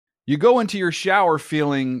You go into your shower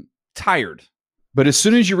feeling tired, but as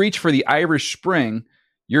soon as you reach for the Irish Spring,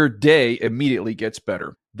 your day immediately gets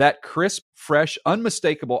better. That crisp, fresh,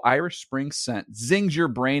 unmistakable Irish Spring scent zings your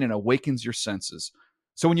brain and awakens your senses.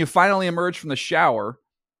 So when you finally emerge from the shower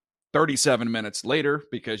 37 minutes later,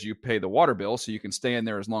 because you pay the water bill so you can stay in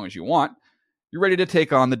there as long as you want, you're ready to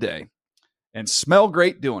take on the day and smell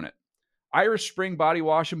great doing it. Irish Spring Body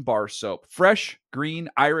Wash and Bar Soap. Fresh, green,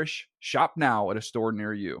 Irish. Shop now at a store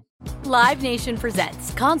near you. Live Nation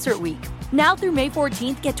presents Concert Week. Now through May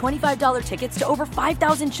 14th, get $25 tickets to over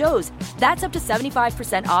 5,000 shows. That's up to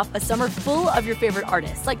 75% off a summer full of your favorite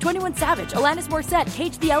artists like 21 Savage, Alanis Morissette,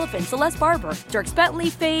 Cage the Elephant, Celeste Barber, Dierks Bentley,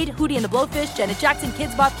 Fade, Hootie and the Blowfish, Janet Jackson,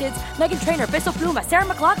 Kids Bop Kids, Meghan Trainor, Bissell Pluma, Sarah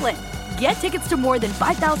McLachlan. Get tickets to more than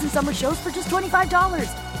 5,000 summer shows for just $25.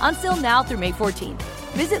 Until now through May 14th.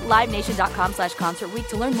 Visit LiveNation.com/Concert Week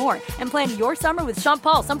to learn more and plan your summer with Sean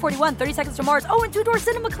Paul, Sum 41, 30 Seconds to Mars, and Two Door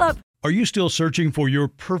Cinema Club. Are you still searching for your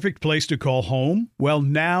perfect place to call home? Well,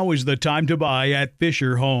 now is the time to buy at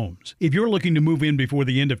Fisher Homes. If you're looking to move in before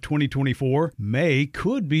the end of 2024, May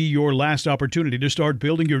could be your last opportunity to start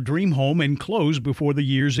building your dream home and close before the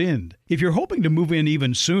year's end. If you're hoping to move in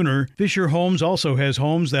even sooner, Fisher Homes also has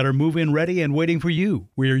homes that are move-in ready and waiting for you,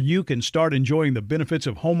 where you can start enjoying the benefits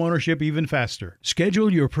of homeownership even faster.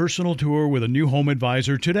 Schedule your personal tour with a new home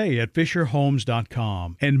advisor today at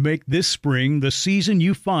FisherHomes.com and make this spring the season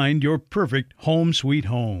you find your perfect home sweet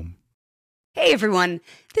home. Hey everyone,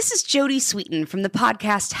 this is Jody Sweeten from the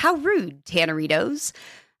podcast How Rude, Tanneritos.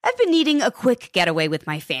 I've been needing a quick getaway with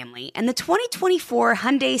my family, and the 2024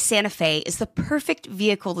 Hyundai Santa Fe is the perfect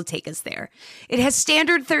vehicle to take us there. It has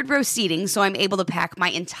standard third-row seating, so I'm able to pack my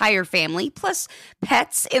entire family, plus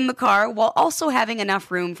pets, in the car, while also having enough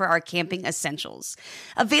room for our camping essentials.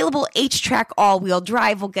 Available H-Track all-wheel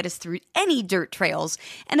drive will get us through any dirt trails,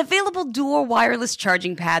 and available dual wireless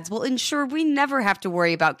charging pads will ensure we never have to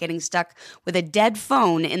worry about getting stuck with a dead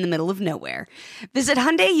phone in the middle of nowhere. Visit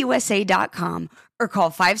HyundaiUSA.com or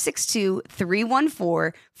call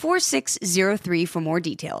 562-314-4603 for more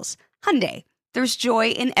details. Hyundai, there's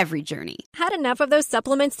joy in every journey. Had enough of those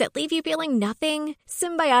supplements that leave you feeling nothing?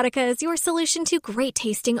 Symbiotica is your solution to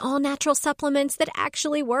great-tasting, all-natural supplements that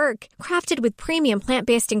actually work. Crafted with premium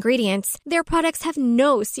plant-based ingredients, their products have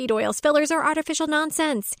no seed oils, fillers, or artificial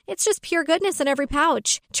nonsense. It's just pure goodness in every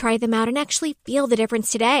pouch. Try them out and actually feel the difference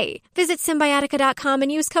today. Visit Symbiotica.com and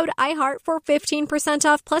use code IHEART for 15%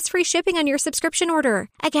 off plus free shipping on your subscription order.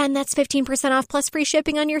 Again, that's 15% off plus free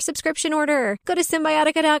shipping on your subscription order. Go to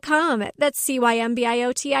Symbiotica.com. That's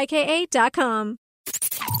CYMBIOTIKA.com.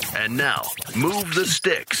 And now, Move the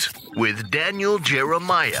Sticks with Daniel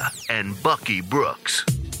Jeremiah and Bucky Brooks.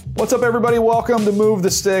 What's up, everybody? Welcome to Move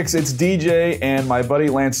the Sticks. It's DJ and my buddy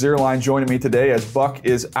Lance Zierlein joining me today as Buck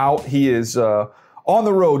is out. He is on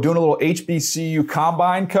the road doing a little HBCU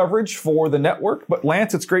combine coverage for the network. But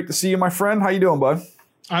Lance, it's great to see you, my friend. How you doing, bud?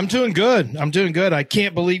 I'm doing good. I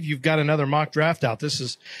can't believe you've got another mock draft out.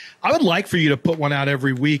 I would like for you to put one out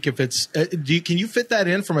every week. If it's, can you fit that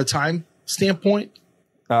in from a time standpoint?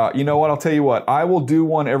 You know what? I'll tell you what. I will do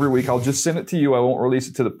one every week. I'll just send it to you. I won't release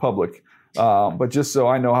it to the public. But just so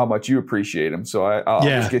I know how much you appreciate them. So I'll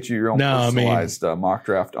just get you your own personalized mock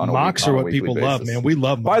draft on a mocks are what people love, man. We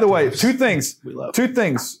love mock By the way, drafts. two things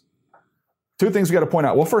we got to point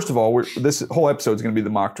out. Well, first of all, this whole episode is going to be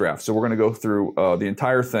the mock draft. So we're going to go through the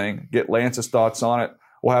entire thing, get Lance's thoughts on it.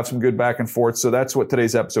 We'll have some good back and forth. So that's what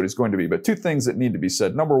today's episode is going to be. But two things that need to be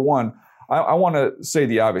said. Number one, I want to say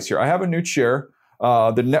the obvious here. I have a new chair.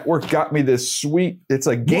 The network got me this sweet, it's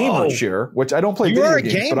a gamer chair, which I don't play video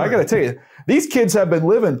games, but I got to tell you, these kids have been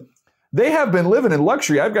living in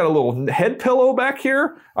luxury. I've got a little head pillow back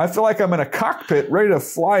here. I feel like I'm in a cockpit ready to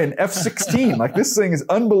fly an F-16. Like, this thing is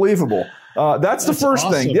unbelievable. That's the first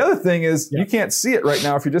thing. The other thing is, you can't see it right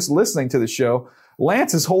now if you're just listening to the show.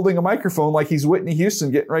 Lance is holding a microphone like he's Whitney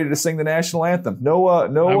Houston getting ready to sing the national anthem. No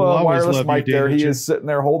wireless mic there. He is sitting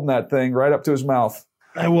there holding that thing right up to his mouth.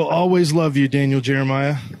 I will always love you, Daniel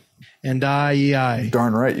Jeremiah. And I.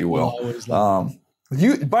 Darn right you will.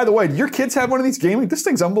 By the way, do your kids have one of these gaming? This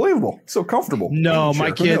thing's unbelievable. It's so comfortable. No,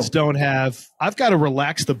 my kids don't have. I've got to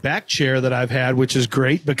relax the back chair that I've had, which is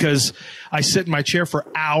great because I sit in my chair for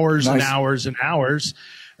hours and hours and hours.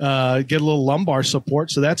 Get a little lumbar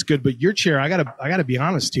support, so that's good. But your chair, I gotta be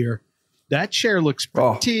honest here. That chair looks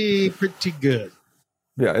pretty good.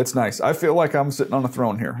 Yeah, it's nice. I feel like I'm sitting on a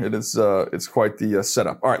throne here. It is, it's quite the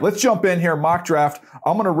setup. All right, let's jump in here. Mock draft.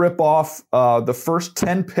 I'm going to rip off the first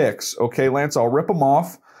 10 picks. Okay, Lance, I'll rip them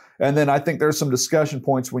off. And then I think there's some discussion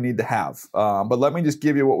points we need to have. But let me just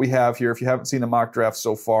give you what we have here. If you haven't seen the mock draft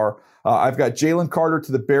so far, I've got Jalen Carter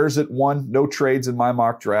to the Bears at 1. No trades in my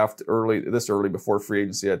mock draft this early before free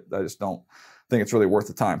agency. I just don't think it's really worth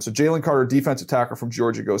the time. So Jalen Carter, defensive tackle from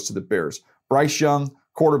Georgia, goes to the Bears. Bryce Young,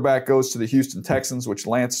 quarterback, goes to the Houston Texans, which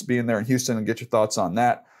Lance being there in Houston, and get your thoughts on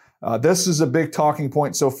that. This is a big talking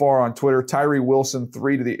point so far on Twitter. Tyree Wilson,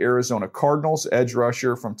 3 to the Arizona Cardinals, edge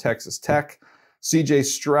rusher from Texas Tech. CJ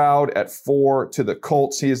Stroud at 4 to the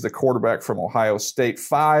Colts. He is the quarterback from Ohio State.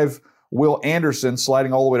 5, Will Anderson,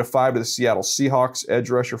 sliding all the way to 5 to the Seattle Seahawks, edge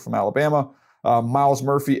rusher from Alabama. Miles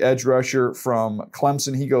Murphy, edge rusher from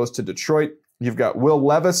Clemson. He goes to Detroit. You've got Will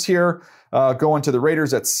Levis here going to the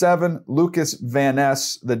Raiders at 7. Lucas Van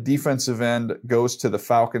Ness, the defensive end, goes to the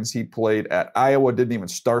Falcons. He played at Iowa, didn't even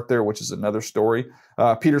start there, which is another story.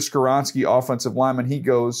 Peter Skoronski, offensive lineman, he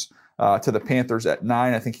goes to the Panthers at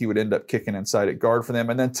 9. I think he would end up kicking inside at guard for them.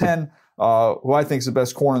 And then 10, who I think is the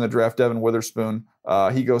best corner in the draft, Devin Witherspoon.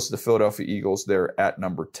 He goes to the Philadelphia Eagles there at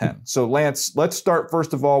number 10. So, Lance, let's start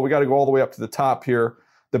first of all. We got to go all the way up to the top here.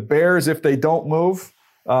 The Bears, if they don't move,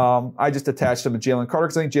 I just attached him to Jalen Carter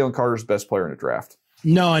because I think Jalen Carter is the best player in the draft.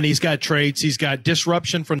 No, and he's got traits. He's got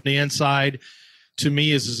disruption from the inside. To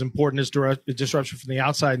me, is as important as disruption from the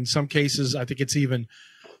outside. In some cases, I think it's even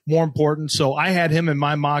more important. So I had him in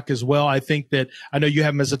my mock as well. I think that I know you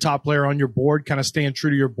have him as a top player on your board, kind of staying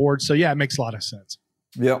true to your board. So, yeah, it makes a lot of sense.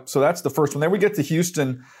 Yep. So that's the first one. Then we get to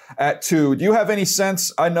Houston at 2. Do you have any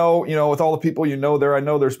sense? I know, with all the people there, I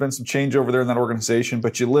know there's been some change over there in that organization,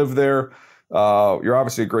 but you live there. You're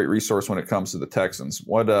obviously a great resource when it comes to the Texans.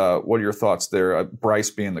 What are your thoughts there? Bryce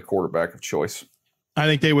being the quarterback of choice. I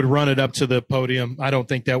think they would run it up to the podium. I don't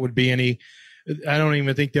think that would be I don't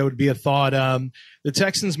even think that would be a thought. The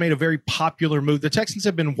Texans made a very popular move. The Texans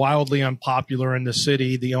have been wildly unpopular in the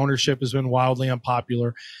city. The ownership has been wildly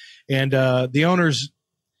unpopular. And the owners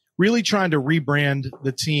really trying to rebrand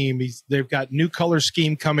the team. They've got new color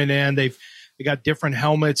scheme coming in. They got different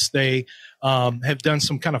helmets. They have done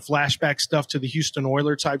some kind of flashback stuff to the Houston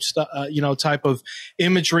Oilers type stuff, type of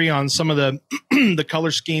imagery on some of the the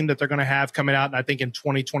color scheme that they're going to have coming out. And I think in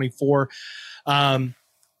 2024,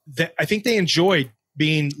 I think they enjoyed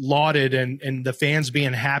being lauded and the fans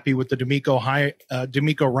being happy with the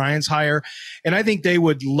DeMeco Ryans hire. And I think they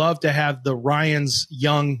would love to have the Bryce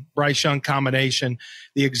Young combination,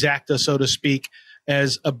 the exacta, so to speak,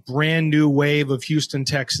 as a brand new wave of Houston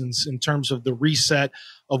Texans in terms of the reset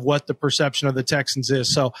of what the perception of the Texans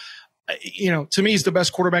is. So, to me, he's the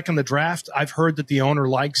best quarterback in the draft. I've heard that the owner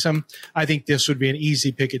likes him. I think this would be an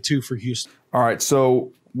easy pick at 2 for Houston. All right.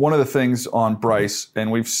 So one of the things on Bryce,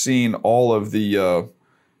 and we've seen all of the,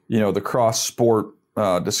 the cross sport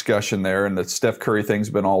discussion there, and the Steph Curry thing's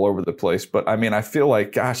been all over the place. But I mean, I feel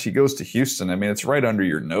like, gosh, he goes to Houston. I mean, it's right under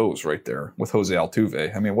your nose right there with Jose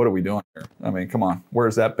Altuve. I mean, what are we doing here? I mean, come on.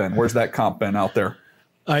 Where's that been? Where's that comp been out there?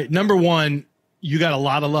 All right, number one, you got a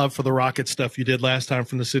lot of love for the Rocket stuff you did last time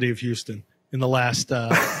from the city of Houston in the last.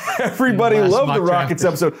 Everybody loved the Rockets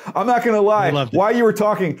episode. I'm not going to lie. While you were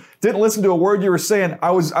talking, didn't listen to a word you were saying. I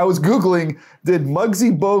was Googling, did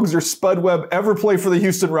Muggsy Bogues or Spud Webb ever play for the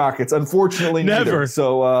Houston Rockets? Unfortunately, never. Neither.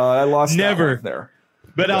 So I lost never that one there.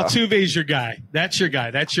 But Altuve's your guy. That's your guy.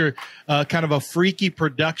 That's your kind of a freaky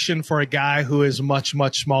production for a guy who is much,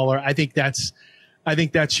 much smaller. I think that's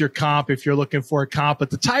your comp if you're looking for a comp. But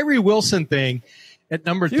the Tyree Wilson thing at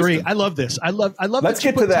number 3, I love this. I love. Let's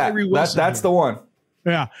get to that. That's the one.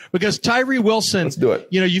 Yeah, because Tyree Wilson. Let's do it.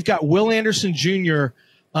 You've got Will Anderson Jr.,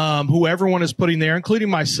 who everyone is putting there, including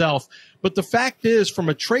myself. But the fact is, from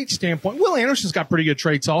a trait standpoint, Will Anderson's got pretty good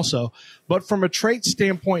traits also. But from a trait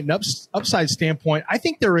standpoint and upside standpoint, I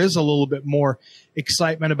think there is a little bit more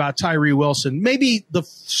excitement about Tyree Wilson. Maybe the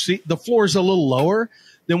floor is a little lower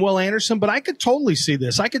than Will Anderson, but I could totally see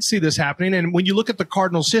this. I could see this happening. And when you look at the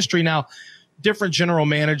Cardinals' history now, different general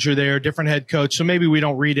manager there, different head coach, so maybe we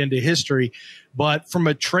don't read into history. But from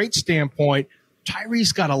a trait standpoint,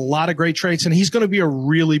 Tyree's got a lot of great traits, and he's going to be a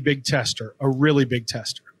really big tester.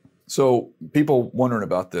 So people wondering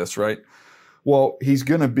about this, right? Well, he's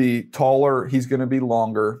going to be taller. He's going to be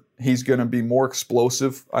longer. He's going to be more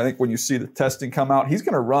explosive. I think when you see the testing come out, he's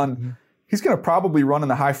going to run. Mm-hmm. He's going to probably run in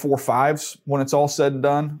the high 4.5s when it's all said and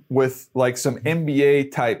done, with like some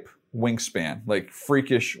NBA type wingspan, like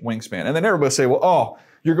freakish wingspan. And then everybody say, well,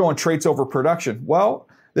 you're going traits over production. Well,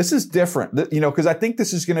 this is different, because I think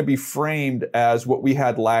this is going to be framed as what we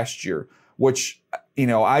had last year, which,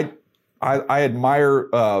 I admire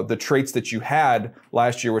the traits that you had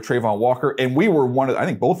last year with Trayvon Walker. And we were I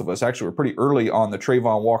think both of us actually were pretty early on the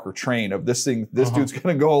Trayvon Walker train of this thing. This dude's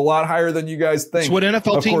going to go a lot higher than you guys think. It's what NFL teams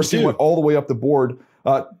do. Of course, he went all the way up the board.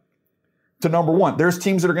 to number one. There's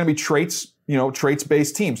teams that are going to be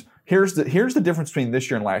traits-based teams. Here's the difference between this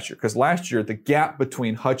year and last year, because last year the gap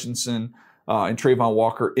between Hutchinson and Trayvon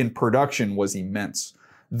Walker in production was immense.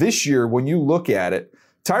 This year, when you look at it,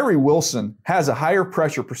 Tyree Wilson has a higher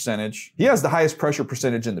pressure percentage. He has the highest pressure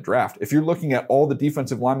percentage in the draft. If you're looking at all the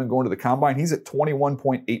defensive linemen going to the combine, he's at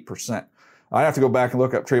 21.8%. I'd have to go back and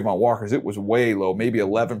look up Trayvon Walker's. It was way low, maybe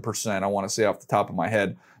 11%, I want to say off the top of my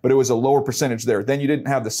head. But it was a lower percentage there. Then you didn't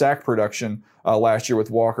have the sack production last year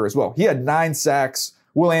with Walker as well. He had 9 sacks.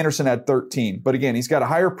 Will Anderson had 13. But again, he's got a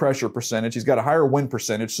higher pressure percentage. He's got a higher win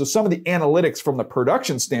percentage. So some of the analytics from the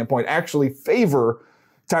production standpoint actually favor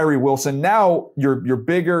Tyree Wilson. Now you're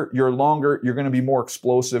bigger, you're longer, you're going to be more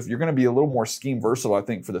explosive. You're going to be a little more scheme versatile, I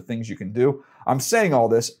think, for the things you can do. I'm saying all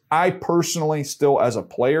this. I personally still, as a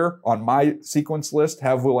player, on my sequence list,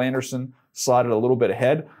 have Will Anderson slotted a little bit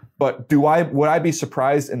ahead. But would I be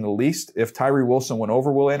surprised in the least if Tyree Wilson went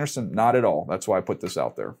over Will Anderson? Not at all. That's why I put this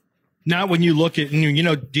out there. Now, when you look at,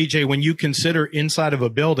 DJ, when you consider inside of a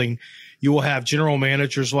building, you will have general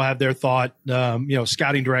managers will have their thought,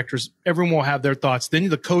 scouting directors, everyone will have their thoughts. Then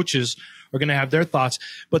the coaches are going to have their thoughts.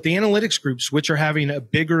 But the analytics groups, which are having a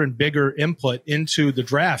bigger and bigger input into the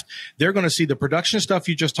draft, they're going to see the production stuff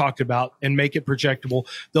you just talked about and make it projectable.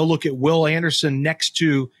 They'll look at Will Anderson next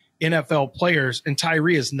to NFL players, and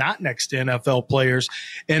Tyree is not next to NFL players.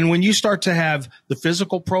 And when you start to have the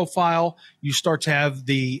physical profile, you start to have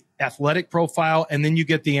the athletic profile, and then you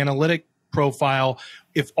get the analytic profile.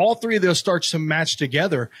 If all three of those starts to match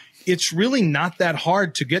together, it's really not that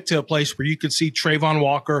hard to get to a place where you could see Trayvon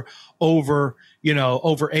Walker over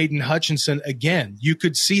Aiden Hutchinson again. You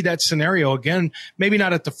could see that scenario again, maybe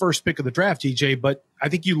not at the first pick of the draft, DJ, but I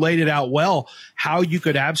think you laid it out well, how you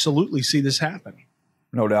could absolutely see this happen.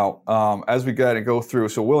 No doubt. As we got to go through,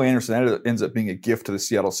 so Will Anderson ends up being a gift to the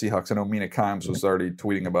Seattle Seahawks. I know Mina Kimes was already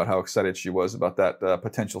tweeting about how excited she was about that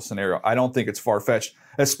potential scenario. I don't think it's far-fetched,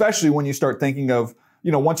 especially when you start thinking of,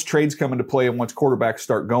 once trades come into play and once quarterbacks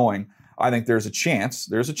start going, I think there's a chance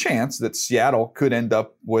that Seattle could end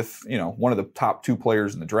up with, one of the top 2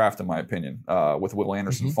 players in the draft, in my opinion, with Will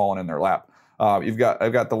Anderson falling in their lap. I've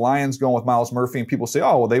got the Lions going with Myles Murphy, and people say,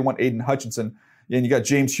 oh, well, they want Aiden Hutchinson. And you got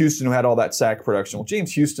James Houston, who had all that sack production. Well,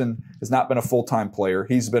 James Houston has not been a full-time player.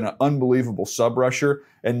 He's been an unbelievable sub rusher.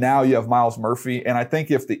 And now you have Myles Murphy. And I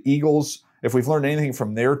think if the Eagles, if we've learned anything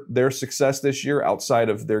from their success this year outside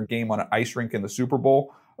of their game on an ice rink in the Super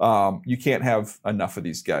Bowl, you can't have enough of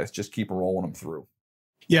these guys. Just keep rolling them through.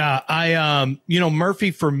 Yeah,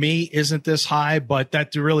 Murphy for me isn't this high, but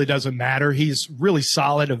that really doesn't matter. He's really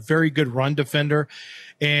solid, a very good run defender.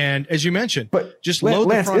 And as you mentioned, but just load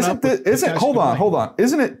Lance, the front up. Hold on.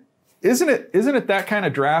 Isn't it that kind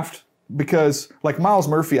of draft? Because like Myles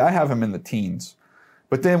Murphy, I have him in the teens.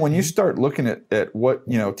 But then when you start looking at what,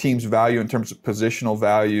 teams value in terms of positional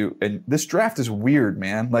value, and this draft is weird,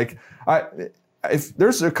 man. Like if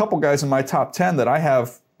there's a couple guys in my top 10 that I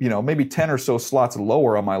have, maybe 10 or so slots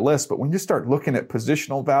lower on my list. But when you start looking at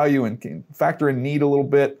positional value and can factor in need a little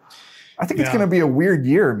bit, I think it's going to be a weird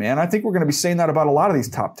year, man. I think we're going to be saying that about a lot of these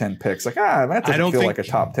top 10 picks. Like, that doesn't feel like a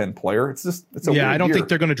top 10 player. It's a weird year. I don't think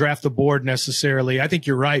they're going to draft the board necessarily. I think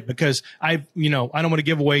you're right because I don't want to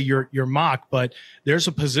give away your mock, but there's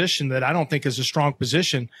a position that I don't think is a strong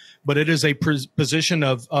position, but it is a position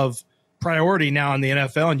of priority now in the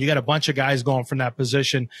NFL, and you got a bunch of guys going from that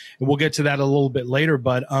position, and we'll get to that a little bit later.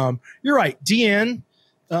 But you're right, DN.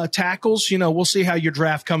 Tackles, we'll see how your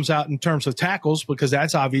draft comes out in terms of tackles because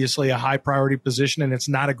that's obviously a high priority position and it's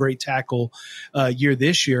not a great tackle year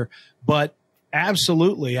this year. But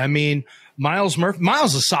absolutely, I mean, Myles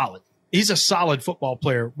is solid. He's a solid football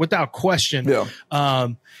player without question. Yeah.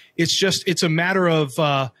 It's a matter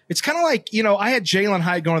of it's kind of like, I had Jalen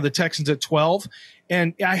Hyatt going to the Texans at 12,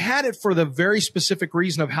 and I had it for the very specific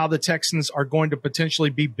reason of how the Texans are going to potentially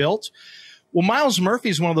be built. Well, Myles Murphy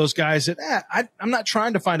is one of those guys that I'm not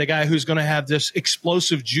trying to find a guy who's going to have this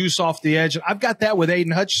explosive juice off the edge. I've got that with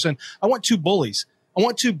Aiden Hutchinson. I want 2 bullies. I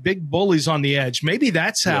want 2 big bullies on the edge. Maybe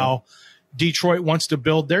that's how Detroit wants to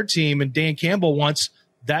build their team, and Dan Campbell wants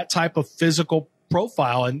that type of physical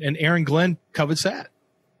profile, and Aaron Glenn covets that.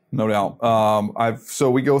 No doubt.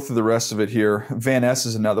 So we go through the rest of it here. Van Ness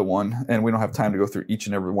is another one, and we don't have time to go through each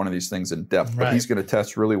and every one of these things in depth, but he's going to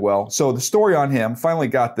test really well. So the story on him, finally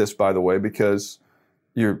got this, by the way, because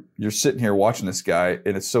you're sitting here watching this guy,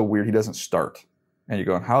 and it's so weird he doesn't start. And you're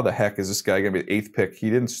going, how the heck is this guy going to be the 8th pick? He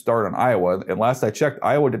didn't start on Iowa, and last I checked,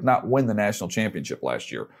 Iowa did not win the national championship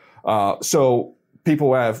last year. So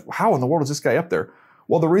people have, how in the world is this guy up there?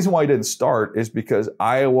 Well, the reason why he didn't start is because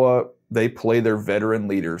Iowa they play their veteran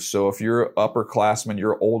leaders. So if you're an upperclassman,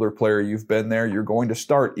 you're an older player, you've been there, you're going to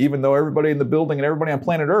start, even though everybody in the building and everybody on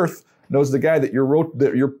planet Earth knows the guy that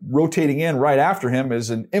you're rotating in right after him is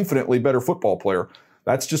an infinitely better football player.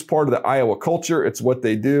 That's just part of the Iowa culture. It's what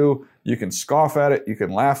they do. You can scoff at it. You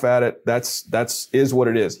can laugh at it. That's what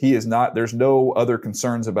it is. He is not, there's no other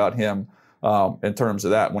concerns about him in terms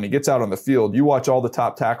of that. When he gets out on the field, you watch all the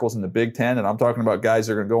top tackles in the Big Ten, and I'm talking about guys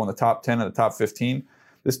that are going to go in the top 10 and the top 15.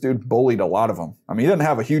 This dude bullied a lot of them. I mean, he doesn't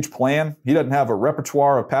have a huge plan. He doesn't have a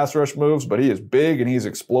repertoire of pass rush moves, but he is big and he's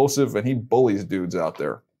explosive and he bullies dudes out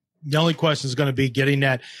there. The only question is going to be getting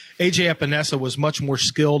that. A.J. Epinesa was much more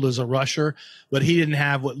skilled as a rusher, but he didn't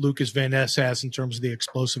have what Lucas Van Ness has in terms of the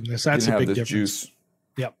explosiveness. That's a big difference. Juice.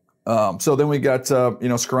 Yep. So then we got,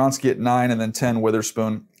 Skoronski at 9 and then 10,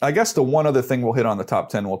 Witherspoon. I guess the one other thing we'll hit on the top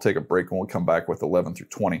 10, we'll take a break and we'll come back with 11 through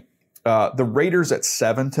 20. The Raiders at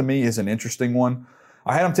 7 to me is an interesting one.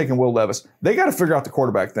 I had them taking Will Levis. They got to figure out the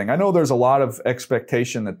quarterback thing. I know there's a lot of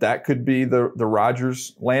expectation that could be the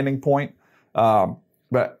Rodgers landing point.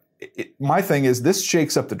 But my thing is this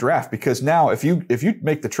shakes up the draft because now if you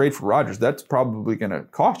make the trade for Rodgers, that's probably going to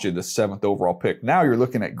cost you the 7th overall pick. Now you're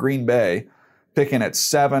looking at Green Bay picking at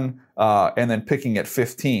 7 and then picking at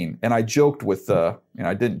 15. And I joked with, I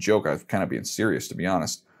didn't joke. I was kind of being serious, to be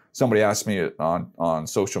honest. Somebody asked me on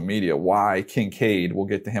social media why Kincaid, we'll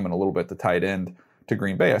get to him in a little bit, the tight end to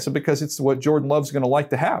Green Bay. I said because it's what Jordan Love's going to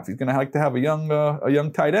like to have. He's going to like to have a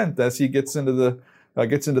young tight end as he gets into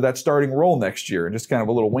that starting role next year, and just kind of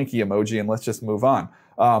a little winky emoji, and let's just move on.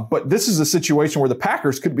 But this is a situation where the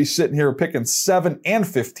Packers could be sitting here picking 7 and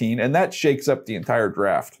 15, and that shakes up the entire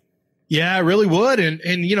draft. Yeah, it really would. And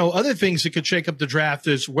other things that could shake up the draft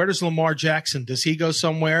is where does Lamar Jackson? Does he go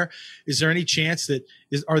somewhere? Is there any chance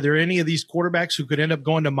are there any of these quarterbacks who could end up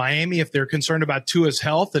going to Miami if they're concerned about Tua's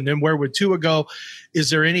health? And then where would Tua go? Is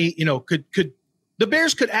there any, could the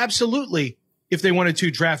Bears could absolutely, if they wanted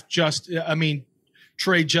to,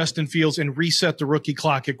 trade Justin Fields and reset the rookie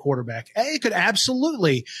clock at quarterback. It could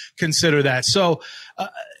absolutely consider that. So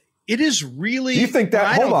it is really. Do you think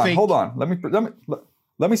that? Hold on.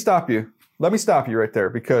 Let me stop you. Let me stop you right there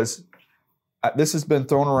because this has been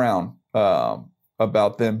thrown around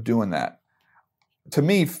about them doing that. To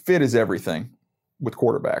me, fit is everything with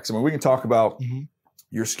quarterbacks. I mean, we can talk about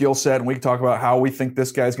your skill set and we can talk about how we think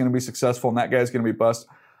this guy's going to be successful and that guy's going to be bust.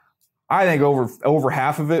 I think over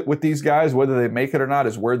half of it with these guys, whether they make it or not,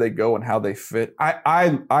 is where they go and how they fit.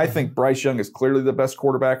 I think Bryce Young is clearly the best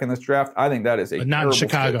quarterback in this draft. I think that is a not in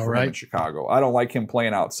Chicago, right? In Chicago, I don't like him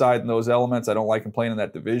playing outside in those elements. I don't like him playing in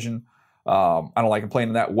that division. I don't like him playing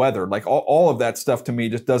in that weather. Like all of that stuff to me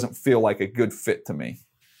just doesn't feel like a good fit to me.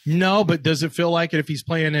 No, but does it feel like it if he's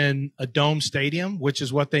playing in a dome stadium, which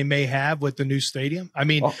is what they may have with the new stadium? I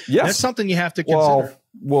mean, yes. That's something you have to consider.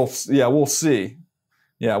 We'll see.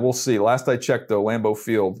 Yeah, we'll see. Last I checked, though, Lambeau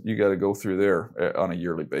Field, you got to go through there on a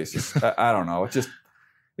yearly basis. I don't know.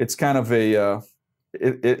 It's kind of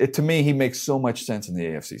to me, he makes so much sense in the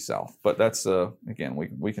AFC South. But that's, again,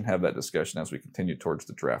 we can have that discussion as we continue towards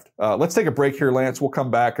the draft. Let's take a break here, Lance. We'll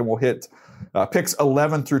come back and we'll hit picks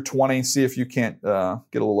 11 through 20. See if you can't get a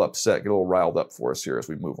little upset, get a little riled up for us here as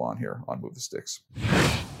we move on here on Move the Sticks.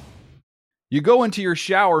 You go into your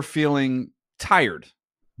shower feeling tired.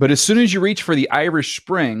 But as soon as you reach for the Irish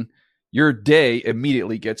Spring, your day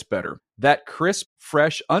immediately gets better. That crisp,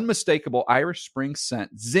 fresh, unmistakable Irish Spring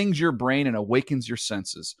scent zings your brain and awakens your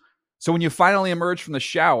senses. So when you finally emerge from the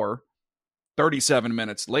shower, 37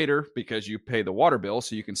 minutes later, because you pay the water bill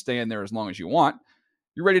so you can stay in there as long as you want,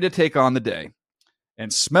 you're ready to take on the day.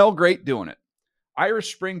 And smell great doing it.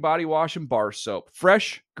 Irish Spring Body Wash and Bar Soap.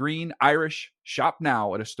 Fresh, green, Irish. Shop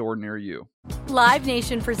now at a store near you. Live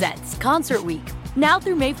Nation presents Concert Week. Now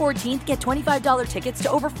through May 14th, get $25 tickets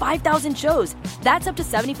to over 5,000 shows. That's up to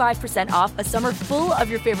 75% off a summer full of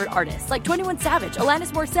your favorite artists like 21 Savage,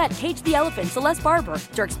 Alanis Morissette, Cage the Elephant, Celeste Barber,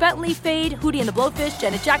 Dierks Bentley, Fade, Hootie and the Blowfish,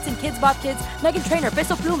 Janet Jackson, Kidz Bop Kids, Meghan Trainor,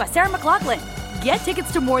 Bissell Pluma, Sarah McLachlan. Get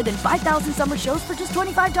tickets to more than 5,000 summer shows for just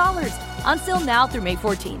 $25. Until now through May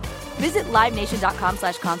 14th. Visit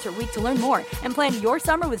LiveNation.com/Concert Week to learn more and plan your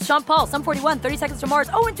summer with Sean Paul, Sum 41, 30 Seconds to Mars,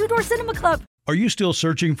 and Two Door Cinema Club. Are you still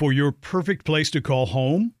searching for your perfect place to call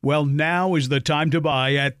home? Well, now is the time to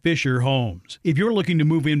buy at Fisher Homes. If you're looking to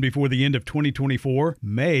move in before the end of 2024,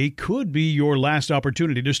 May could be your last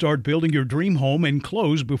opportunity to start building your dream home and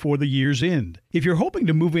close before the year's end. If you're hoping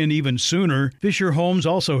to move in even sooner, Fisher Homes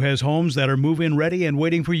also has homes that are move-in ready and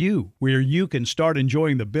waiting for you, where you can start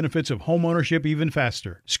enjoying the benefits of homeownership even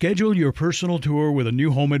faster. Schedule your personal tour with a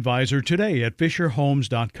new home advisor today at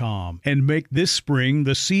FisherHomes.com and make this spring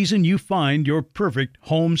the season you find your perfect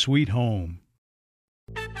home sweet home.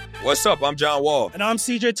 What's up? I'm John Wall. And I'm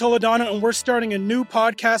CJ Toledano, and we're starting a new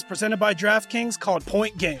podcast presented by DraftKings called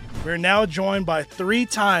Point Game. We're now joined by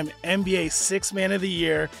 3-time NBA Sixth Man of the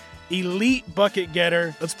Year, elite bucket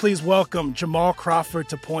getter. Let's please welcome Jamal Crawford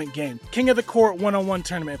to Point Game. King of the Court one-on-one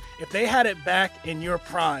tournament. If they had it back in your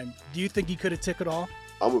prime, do you think you could have took it all?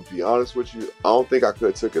 I'm going to be honest with you. I don't think I could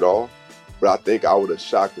have took it all, but I think I would have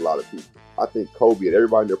shocked a lot of people. I think Kobe and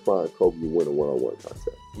everybody in their prime, Kobe would win a one-on-one contest.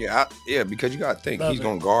 Yeah, because you got to think, he's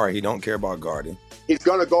going to guard. He don't care about guarding. He's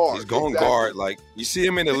going to guard. He's going to guard. Like, you see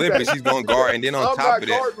him in the Olympics, he's going to guard. And then on top of that. I'm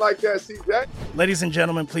not guarding like that, CJ. Ladies and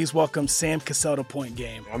gentlemen, please welcome Sam Cassell to Point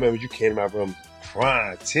Game. I remember you came out from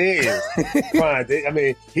prime 10. I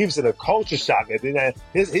mean, he was in a culture shock. And then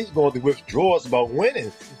he's going through withdrawals about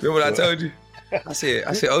winning. Remember what I told you? I said,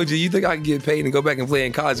 OG, you think I can get paid and go back and play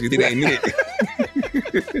in college because it ain't it?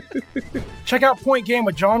 Check out Point Game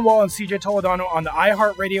with John Wall and CJ Toledano on the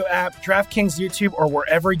iHeartRadio app, DraftKings YouTube, or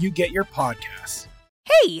wherever you get your podcasts.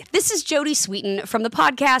 Hey, this is Jody Sweeten from the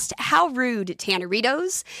podcast How Rude,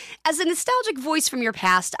 Tanneritos. As a nostalgic voice from your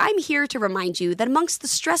past, I'm here to remind you that amongst the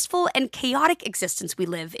stressful and chaotic existence we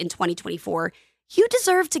live in 2024, you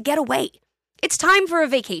deserve to get away. It's time for a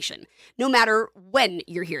vacation, no matter when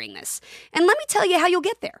you're hearing this. And let me tell you how you'll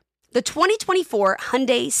get there. The 2024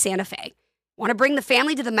 Hyundai Santa Fe. Want to bring the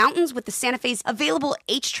family to the mountains with the Santa Fe's available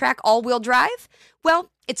H-Track all-wheel drive?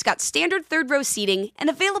 Well, it's got standard third-row seating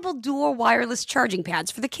and available dual wireless charging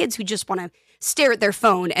pads for the kids who just want to stare at their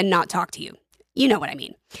phone and not talk to you. You know what I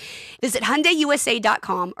mean. Visit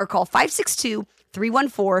HyundaiUSA.com or call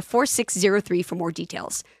 562-314-4603 for more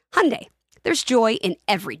details. Hyundai, there's joy in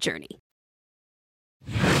every journey.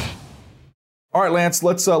 All right, Lance,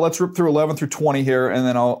 let's rip through 11 through 20 here, and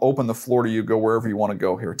then I'll open the floor to you. Go wherever you want to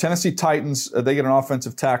go here. Tennessee Titans, they get an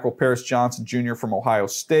offensive tackle, Paris Johnson Jr. from Ohio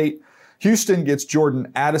State. Houston gets Jordan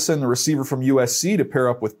Addison, the receiver from USC, to pair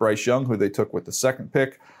up with Bryce Young, who they took with the second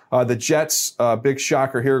pick. The Jets, big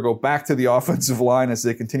shocker here, go back to the offensive line as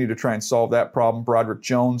they continue to try and solve that problem. Broderick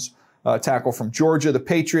Jones, tackle from Georgia. The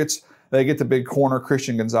Patriots, they get the big corner,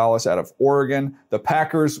 Christian Gonzalez out of Oregon. The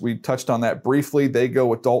Packers, we touched on that briefly. They go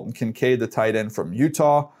with Dalton Kincaid, the tight end from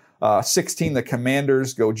Utah. 16, the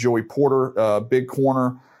Commanders go Joey Porter, big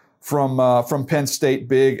corner from Penn State,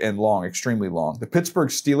 big and long, extremely long. The Pittsburgh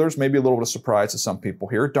Steelers, maybe a little bit of surprise to some people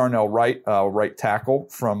here. Darnell Wright, right tackle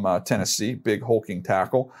from Tennessee, big hulking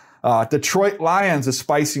tackle. Detroit Lions, a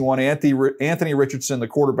spicy one. Anthony Richardson, the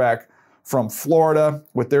quarterback from Florida,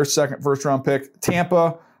 with their second first-round pick.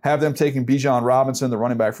 Tampa, have them taking Bijan Robinson, the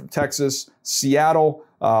running back from Texas. Seattle,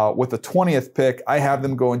 with the 20th pick, I have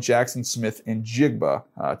them going Jackson Smith and Jigba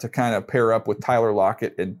to kind of pair up with Tyler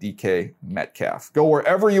Lockett and DK Metcalf. Go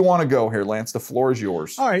wherever you want to go here, Lance. The floor is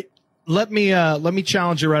yours. All right. Let me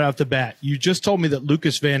challenge you right off the bat. You just told me that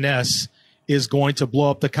Lucas Van Ness is going to blow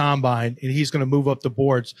up the combine and he's going to move up the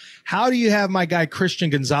boards. How do you have my guy Christian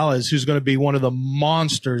Gonzalez, who's going to be one of the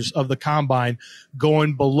monsters of the combine,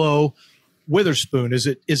 going below Witherspoon? Is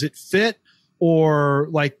it fit, or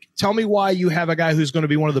like, tell me why you have a guy who's going to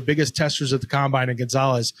be one of the biggest testers at the combine and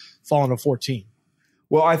Gonzalez falling to 14?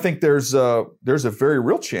 Well, I think there's a very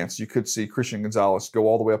real chance you could see Christian Gonzalez go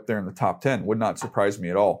all the way up there in the top 10. Would not surprise me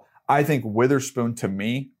at all. I think Witherspoon, to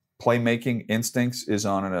me, playmaking instincts is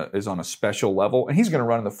on a special level, and he's going to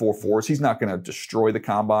run in the 4.4s. He's not going to destroy the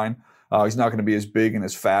combine. He's not going to be as big and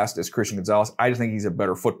as fast as Christian Gonzalez. I just think he's a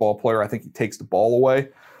better football player. I think he takes the ball away.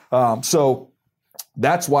 So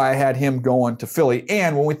that's why I had him going to Philly.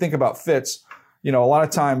 And when we think about fits, a lot of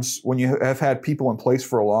times when you have had people in place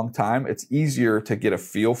for a long time, it's easier to get a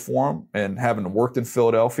feel for them. And having worked in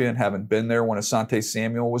Philadelphia and having been there when Asante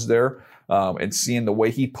Samuel was there, and seeing the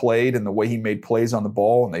way he played and the way he made plays on the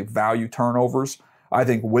ball, and they value turnovers, I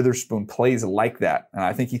think Witherspoon plays like that. And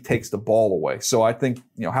I think he takes the ball away. So I think,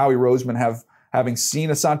 Howie Roseman, having seen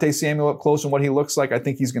Asante Samuel up close and what he looks like, I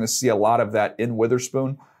think he's going to see a lot of that in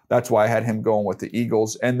Witherspoon. That's why I had him going with the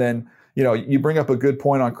Eagles. And then, you bring up a good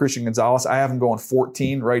point on Christian Gonzalez. I have him going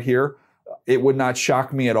 14 right here. It would not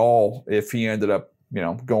shock me at all if he ended up,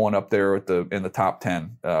 going up there in the top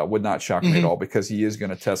 10. Would not shock me at all, because he is going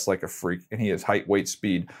to test like a freak, and he has height, weight,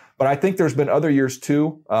 speed. But I think there's been other years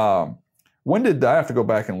too. When did I have to go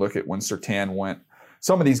back and look at when Surtain went?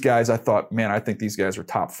 Some of these guys, I thought, man, I think these guys are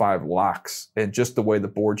top 5 locks. And just the way the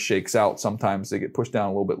board shakes out, sometimes they get pushed down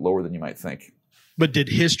a little bit lower than you might think. But did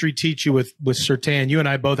history teach you with Surtain? You and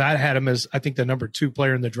I both, I had him as, I think, the number 2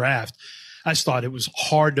 player in the draft. I just thought it was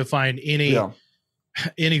hard to find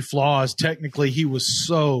any flaws. Technically, he was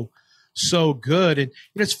so good. And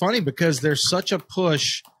it's funny because there's such a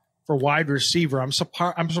push for wide receiver. I'm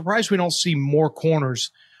surprised we don't see more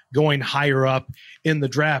corners going higher up in the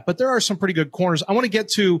draft. But there are some pretty good corners. I want to get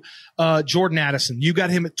to Jordan Addison. You got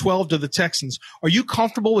him at 12 to the Texans. Are you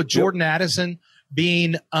comfortable with Jordan Addison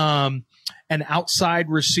being an outside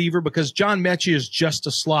receiver? Because John Mechie is just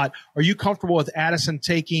a slot. Are you comfortable with Addison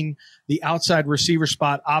taking the outside receiver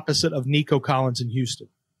spot opposite of Nico Collins in Houston?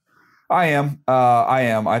 I am.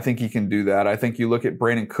 I think he can do that. I think you look at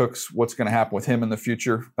Brandon Cooks, what's going to happen with him in the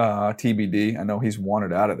future, TBD. I know he's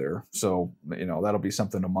wanted out of there, so that'll be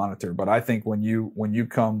something to monitor. But I think when you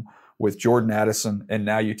come with Jordan Addison and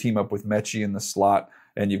now you team up with Mechie in the slot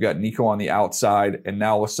and you've got Nico on the outside, and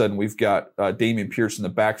now all of a sudden we've got Damian Pierce in the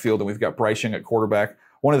backfield and we've got Bryce Young at quarterback.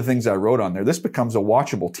 One of the things I wrote on there, this becomes a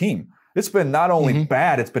watchable team. It's been not only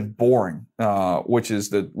bad, it's been boring, which is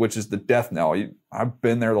the death knell. I've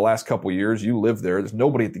been there the last couple of years. You live there. There's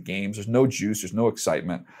nobody at the games. There's no juice. There's no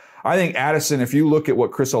excitement. I think Addison, if you look at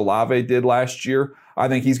what Chris Olave did last year, I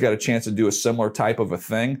think he's got a chance to do a similar type of a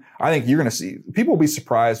thing. I think you're going to see people will be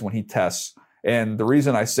surprised when he tests. And the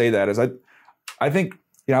reason I say that is I think,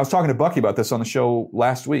 I was talking to Bucky about this on the show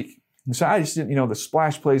last week. And so I just didn't, the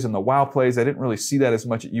splash plays and the wow plays, I didn't really see that as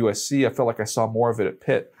much at USC. I felt like I saw more of it at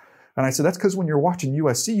Pitt. And I said, that's because when you're watching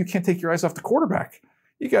USC, you can't take your eyes off the quarterback.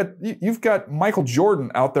 You've got Michael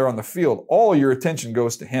Jordan out there on the field. All your attention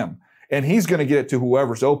goes to him. And he's going to get it to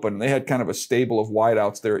whoever's open. And they had kind of a stable of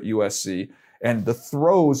wideouts there at USC. And the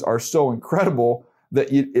throws are so incredible that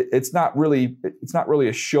it's not really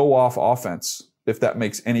a show-off offense, if that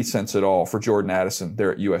makes any sense at all, for Jordan Addison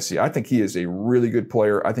there at USC. I think he is a really good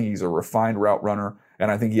player. I think he's a refined route runner. And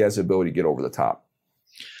I think he has the ability to get over the top.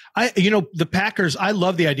 The Packers, I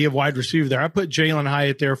love the idea of wide receiver there. I put Jalen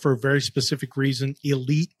Hyatt there for a very specific reason.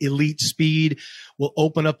 Elite speed will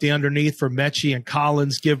open up the underneath for Mechie and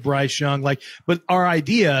Collins, give Bryce Young. But our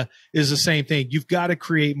idea is the same thing. You've got to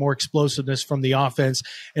create more explosiveness from the offense.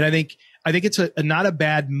 And I think it's not a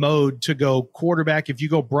bad mode to go quarterback. If you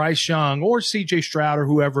go Bryce Young or CJ Stroud or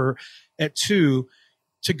whoever at 2,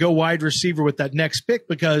 to go wide receiver with that next pick,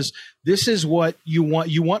 because this is what you want.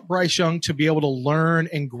 You want Bryce Young to be able to learn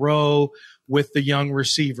and grow with the young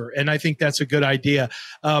receiver. And I think that's a good idea.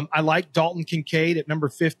 I like Dalton Kincaid at number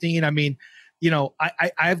 15. I mean,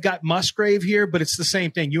 I've got Musgrave here, but it's the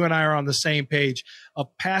same thing. You and I are on the same page. A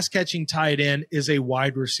pass catching tight end is a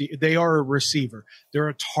wide receiver. They are a receiver. They're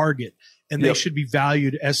a target. And they should be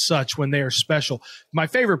valued as such when they are special. My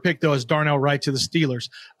favorite pick, though, is Darnell Wright to the Steelers.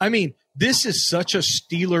 I mean, this is such a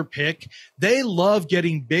Steeler pick. They love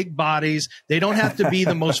getting big bodies. They don't have to be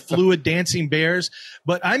the most fluid dancing bears.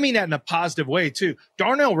 But I mean that in a positive way, too.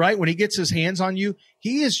 Darnell Wright, when he gets his hands on you,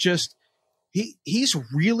 he is just he's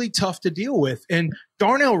really tough to deal with. And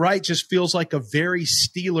Darnell Wright just feels like a very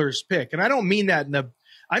Steelers pick. And I don't mean that in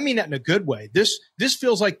a good way. This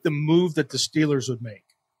feels like the move that the Steelers would make.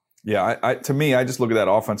 Yeah, to me, I just look at that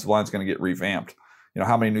offensive line is going to get revamped.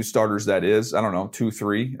 How many new starters that is? I don't know, 2,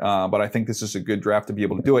 3. But I think this is a good draft to be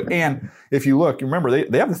able to do it. And if you look, remember,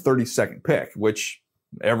 they have the 32nd pick, which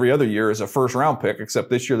every other year is a first-round pick,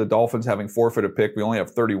 except this year the Dolphins having forfeited a pick. We only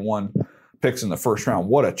have 31 picks in the first round.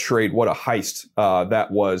 What a trade, what a heist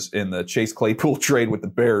that was in the Chase Claypool trade with the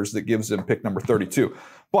Bears that gives them pick number 32.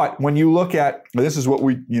 But when you look at, this is what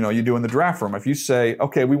you do in the draft room. If you say,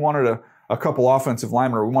 okay, we wanted a couple offensive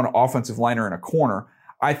linemen, or we want an offensive liner in a corner,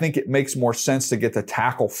 I think it makes more sense to get the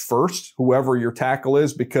tackle first, whoever your tackle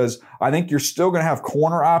is, because I think you're still going to have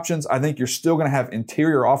corner options. I think you're still going to have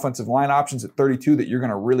interior offensive line options at 32 that you're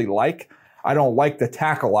going to really like. I don't like the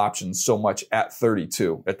tackle options so much at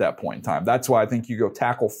 32 at that point in time. That's why I think you go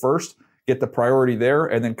tackle first, get the priority there,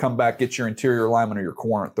 and then come back, get your interior lineman or your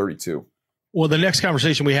corner at 32. Well, the next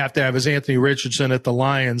conversation we have to have is Anthony Richardson at the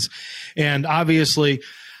Lions. And obviously,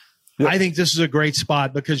 I think this is a great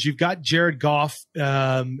spot because you've got Jared Goff,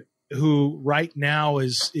 who right now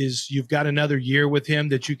is you've got another year with him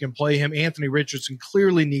that you can play him. Anthony Richardson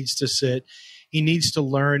clearly needs to sit. He needs to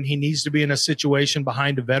learn. He needs to be in a situation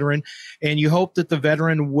behind a veteran, and you hope that the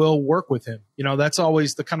veteran will work with him. That's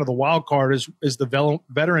always the kind of the wild card is the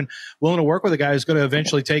veteran willing to work with a guy who's going to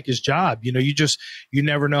eventually take his job. You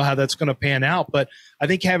never know how that's going to pan out. But I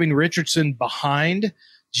think having Richardson behind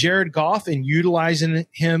Jared Goff and utilizing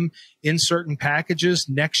him in certain packages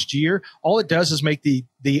next year, all it does is make the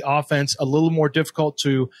offense a little more difficult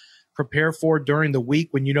to prepare for during the week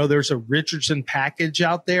when there's a Richardson package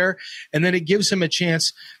out there. And then it gives him a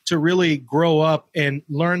chance to really grow up and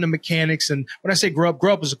learn the mechanics. And when I say grow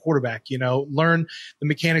up as a quarterback, learn the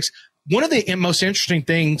mechanics. One of the most interesting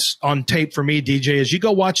things on tape for me, DJ, is you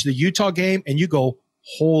go watch the Utah game and you go,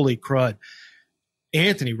 holy crud.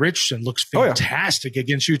 Anthony Richardson looks fantastic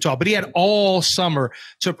against Utah, but he had all summer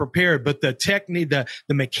to prepare. But the technique, the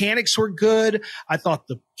mechanics were good. I thought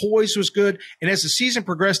the poise was good. And as the season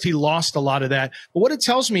progressed, he lost a lot of that. But what it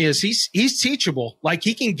tells me is he's teachable. Like,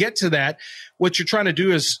 he can get to that. What you're trying to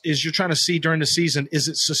do is you're trying to see during the season, is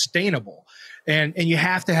it sustainable? And you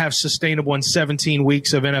have to have sustainable in 17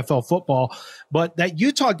 weeks of NFL football. But that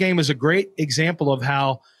Utah game is a great example of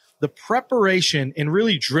how the preparation and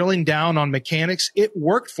really drilling down on mechanics, it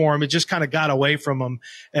worked for him. It just kind of got away from him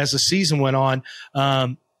as the season went on.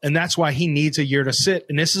 And that's why he needs a year to sit.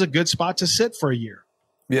 And this is a good spot to sit for a year.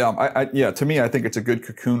 Yeah, to me, I think it's a good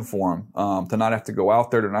cocoon for him to not have to go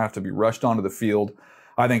out there, to not have to be rushed onto the field.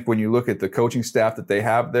 I think when you look at the coaching staff that they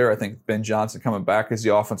have there, I think Ben Johnson coming back as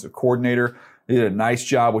the offensive coordinator, he did a nice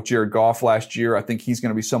job with Jared Goff last year. I think he's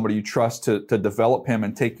going to be somebody you trust to develop him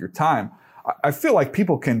and take your time. I feel like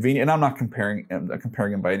people convenient, and I'm not comparing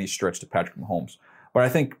him by any stretch to Patrick Mahomes, but I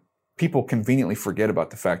think people conveniently forget about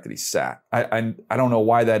the fact that he sat. I don't know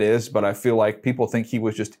why that is, but I feel like people think he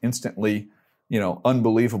was just instantly,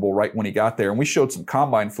 unbelievable right when he got there. And we showed some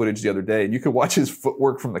combine footage the other day, and you could watch his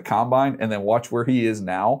footwork from the combine and then watch where he is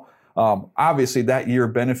now. Obviously, that year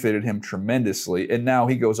benefited him tremendously, and now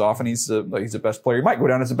he goes off and he's the best player. He might go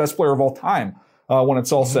down as the best player of all time. When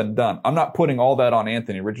it's all said and done. I'm not putting all that on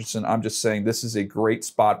Anthony Richardson. I'm just saying this is a great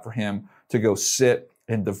spot for him to go sit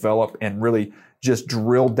and develop and really just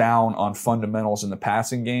drill down on fundamentals in the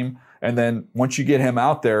passing game. And then once you get him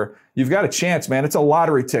out there, you've got a chance, man. It's a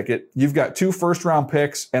lottery ticket. You've got 2 first-round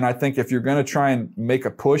picks, and I think if you're going to try and make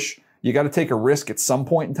a push, you got to take a risk at some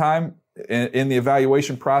point in time in the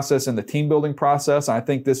evaluation process and the team-building process. And I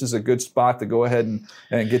think this is a good spot to go ahead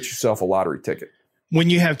and get yourself a lottery ticket. When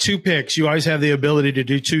you have 2 picks, you always have the ability to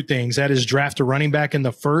do 2 things. That is draft a running back in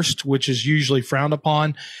the first, which is usually frowned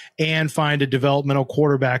upon, and find a developmental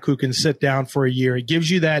quarterback who can sit down for a year. It gives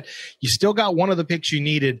you that. You still got one of the picks you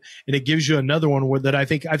needed, and it gives you another one where that I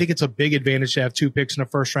think it's a big advantage to have 2 picks in the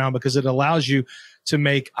first round, because it allows you to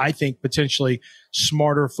make, I think, potentially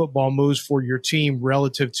smarter football moves for your team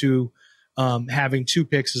relative to having 2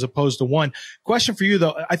 picks as opposed to 1. Question for you,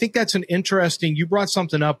 though. I think that's an interesting – you brought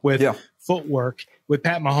something up with footwork with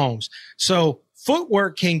Pat Mahomes. So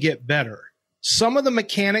footwork can get better. Some of the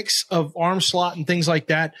mechanics of arm slot and things like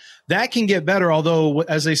that can get better. Although,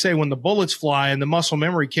 as they say, when the bullets fly and the muscle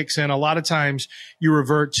memory kicks in, a lot of times you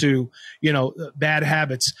revert to, bad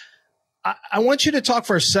habits. I want you to talk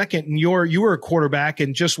for a second, and you were a quarterback,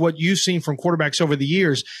 and just what you've seen from quarterbacks over the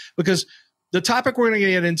years, because the topic we're going to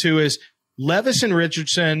get into is Levis and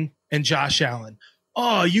Richardson and Josh Allen.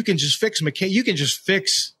 Oh, you can just fix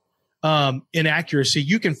inaccuracy.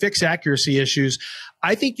 You can fix accuracy issues.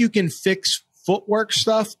 I think you can fix footwork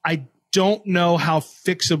stuff. I don't know how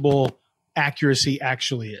fixable accuracy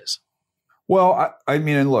actually is. Well, I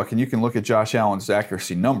mean, and look, and you can look at Josh Allen's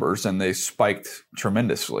accuracy numbers, and they spiked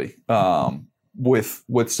tremendously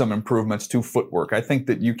with some improvements to footwork. I think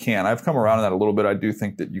that you can. I've come around on that a little bit. I do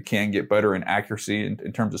think that you can get better in accuracy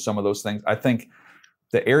in terms of some of those things. I think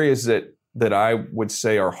the areas that I would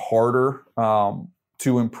say are harder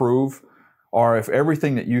to improve are if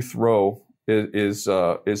everything that you throw is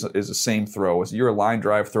the same throw. As you're a line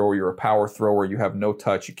drive thrower, you're a power thrower, you have no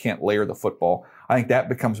touch, you can't layer the football. I think that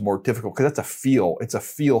becomes more difficult because that's a feel. It's a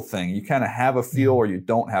feel thing. You kind of have a feel or you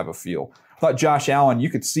don't have a feel. I thought Josh Allen, you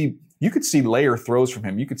could see layer throws from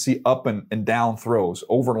him. You could see up and down throws,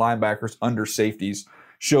 over linebackers, under safeties.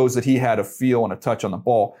 Shows that he had a feel and a touch on the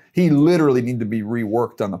ball. He literally needed to be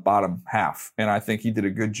reworked on the bottom half, and I think he did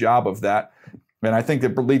a good job of that. And I think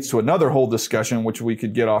that leads to another whole discussion, which we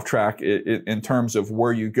could get off track in terms of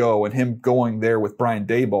where you go, and him going there with Brian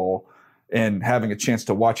Daboll and having a chance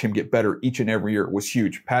to watch him get better each and every year was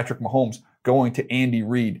huge. Patrick Mahomes going to Andy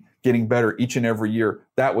Reid, getting better each and every year,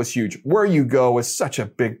 that was huge. Where you go is such a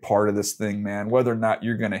big part of this thing, man, whether or not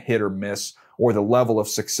you're going to hit or miss or the level of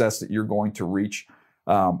success that you're going to reach.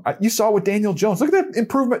 You saw with Daniel Jones. Look at that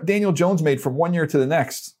improvement Daniel Jones made from one year to the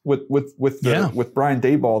next with Brian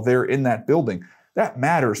Daboll there in that building. That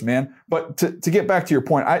matters, man. But to get back to your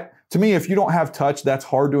point, to me, if you don't have touch, that's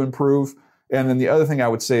hard to improve. And then the other thing I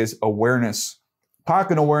would say is awareness,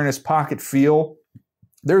 pocket feel.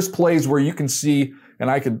 There's plays where you can see,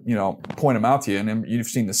 and I could point them out to you, and you've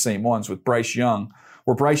seen the same ones with Bryce Young,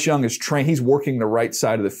 where Bryce Young is trained. He's working the right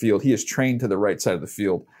side of the field. He is trained to the right side of the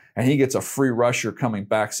field. And he gets a free rusher coming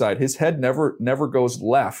backside. His head never goes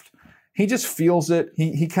left. He just feels it.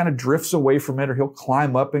 He kind of drifts away from it, or he'll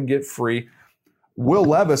climb up and get free. Will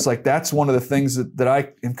Levis, that's one of the things that I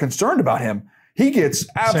am concerned about him. He gets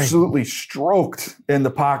absolutely stroked in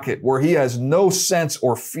the pocket where he has no sense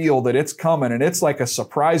or feel that it's coming, and it's like a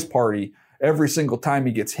surprise party. every single time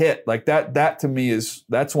he gets hit. Like that to me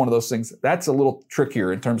that's one of those things that's a little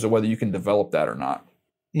trickier in terms of whether you can develop that or not.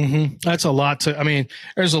 Mm-hmm. That's a lot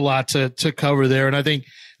there's a lot to cover there. And I think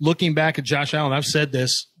looking back at Josh Allen, I've said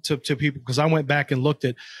this to people because I went back and looked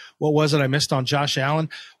at what was it I missed on Josh Allen.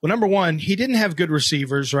 Well, number one, he didn't have good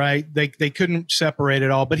receivers, right? They couldn't separate it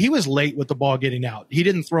all, but he was late with the ball getting out. He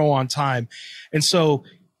didn't throw on time. And so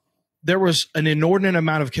there was an inordinate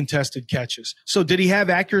amount of contested catches. So did he have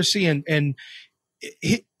accuracy? And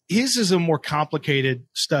his is a more complicated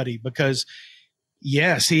study because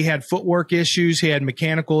yes, he had footwork issues. He had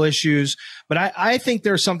mechanical issues. But I think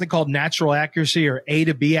there's something called natural accuracy or A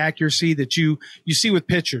to B accuracy that you see with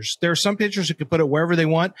pitchers. There are some pitchers who can put it wherever they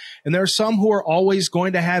want. And there are some who are always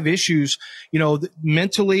going to have issues,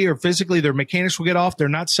 mentally or physically. Their mechanics will get off. They're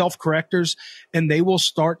not self-correctors, and they will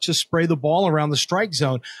start to spray the ball around the strike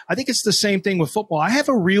zone. I think it's the same thing with football. I have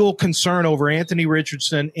a real concern over Anthony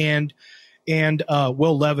Richardson and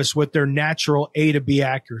Will Levis with their natural A to B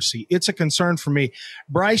accuracy. It's a concern for me.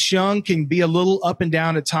 Bryce Young can be a little up and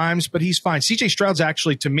down at times, but he's fine. CJ Stroud's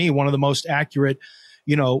actually, to me, one of the most accurate,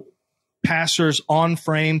 passers on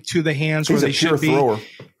frame to the hands where they should be. Thrower.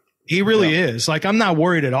 He really is. Like, I'm not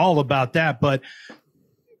worried at all about that, but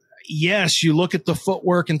yes, you look at the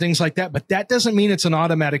footwork and things like that, but that doesn't mean it's an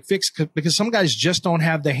automatic fix because some guys just don't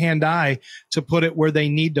have the hand-eye to put it where they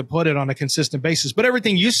need to put it on a consistent basis. But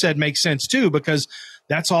everything you said makes sense too, because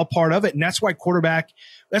that's all part of it. And that's why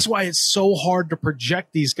that's why it's so hard to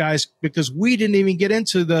project these guys, because we didn't even get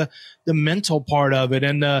into the mental part of it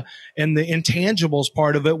and the intangibles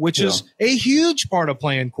part of it, which is a huge part of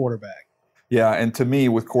playing quarterback. Yeah. And to me,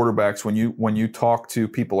 with quarterbacks, when you talk to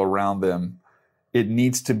people around them, it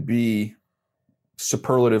needs to be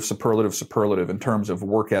superlative in terms of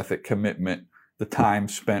work ethic, commitment, the time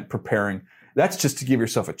spent preparing. That's just to give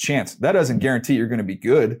yourself a chance. That doesn't guarantee you're going to be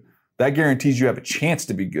good. That guarantees you have a chance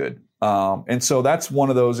to be good. And so that's one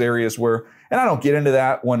of those areas where, and I don't get into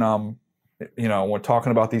that when when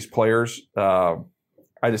talking about these players.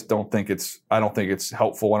 I just don't think it's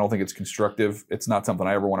helpful. I don't think it's constructive. It's not something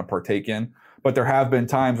I ever want to partake in. But there have been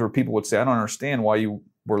times where people would say, I don't understand why you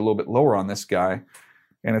were a little bit lower on this guy.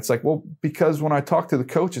 And it's like, well, because when I talk to the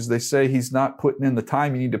coaches, they say he's not putting in the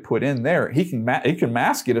time you need to put in there. He can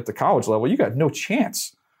mask it at the college level. You got no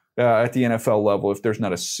chance at the NFL level if there's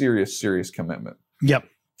not a serious commitment. Yep.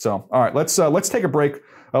 So, all right, let's take a break.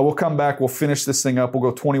 We'll come back. We'll finish this thing up.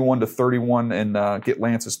 We'll go 21-31 and get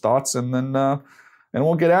Lance's thoughts, and then and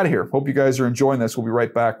we'll get out of here. Hope you guys are enjoying this. We'll be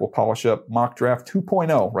right back. We'll polish up Mock Draft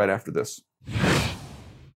 2.0 right after this.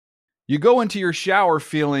 You go into your shower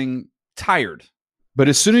feeling tired, but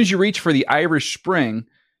as soon as you reach for the Irish Spring,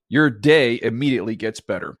 your day immediately gets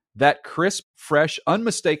better. That crisp, fresh,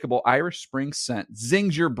 unmistakable Irish Spring scent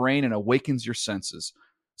zings your brain and awakens your senses.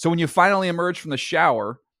 So when you finally emerge from the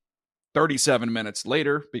shower 37 minutes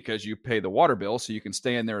later, because you pay the water bill so you can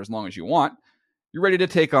stay in there as long as you want, you're ready to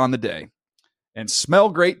take on the day and smell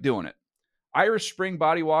great doing it. Irish Spring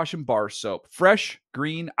Body Wash and Bar Soap. Fresh,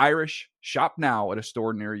 green, Irish. Shop now at a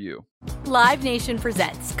store near you. Live Nation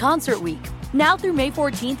presents Concert Week. Now through May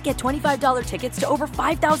 14th, get $25 tickets to over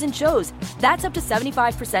 5,000 shows. That's up to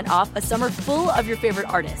 75% off a summer full of your favorite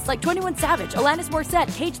artists like 21 Savage, Alanis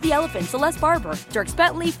Morissette, Cage the Elephant, Celeste Barber, Dierks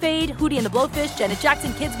Bentley, Fade, Hootie and the Blowfish, Janet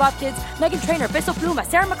Jackson, Kids Bop Kids, Meghan Trainor, Peso Pluma,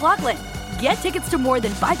 Sarah McLachlan. Get tickets to more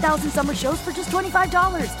than 5,000 summer shows for just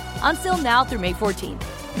 $25. Until now through May 14th.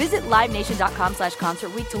 Visit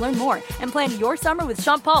LiveNation.com/Concert Week to learn more and plan your summer with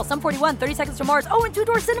Sean Paul, Sum 41, 30 Seconds to Mars, and Two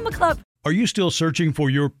Door Cinema Club. Are you still searching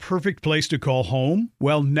for your perfect place to call home?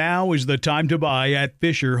 Well, now is the time to buy at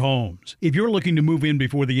Fisher Homes. If you're looking to move in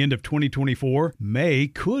before the end of 2024, May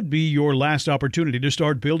could be your last opportunity to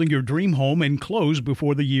start building your dream home and close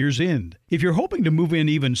before the year's end. If you're hoping to move in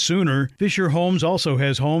even sooner, Fisher Homes also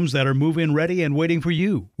has homes that are move-in ready and waiting for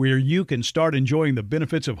you, where you can start enjoying the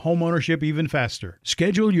benefits of homeownership even faster.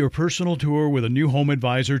 Schedule your personal tour with a new home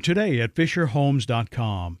advisor today at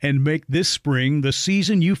FisherHomes.com and make this spring the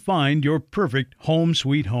season you find your perfect home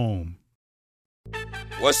sweet home.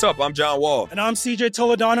 What's up? I'm John Wall. And I'm CJ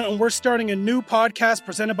Toledano, and we're starting a new podcast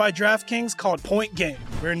presented by DraftKings called Point Game.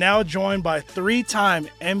 We're now joined by three-time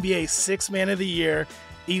NBA Sixth Man of the Year,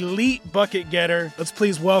 elite bucket getter. Let's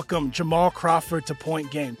please welcome Jamal Crawford to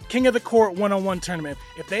Point Game. King of the Court one-on-one tournament.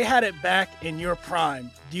 If they had it back in your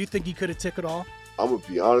prime, do you think you could have took it all? I'm going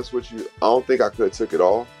to be honest with you. I don't think I could have took it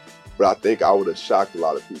all, but I think I would have shocked a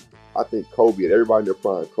lot of people. I think Kobe and everybody in their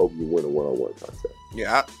prime, Kobe would win a one-on-one contest.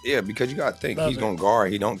 Yeah, because you got to think he's going to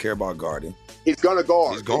guard. He don't care about guarding. He's going to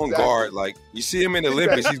guard. He's going to guard. Like, you see him in the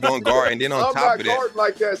Olympics, he's going to guard. And then on top of that.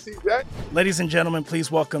 Like that, CJ. Ladies and gentlemen,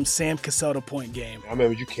 please welcome Sam Cassell to Point Game. I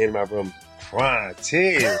remember you came in my room crying,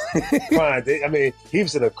 tears. Crying. I mean, he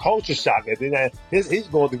was in a culture shock. And then he's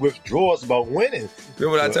going through withdrawals about winning.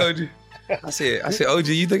 Remember what I told you? I said, OG,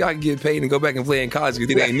 you think I can get paid and go back and play in college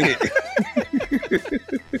because it ain't it?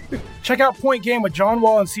 Check out Point Game with John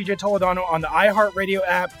Wall and CJ Toledano on the iHeartRadio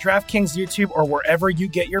app, DraftKings YouTube, or wherever you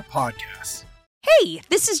get your podcasts. Hey,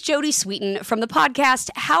 this is Jody Sweeten from the podcast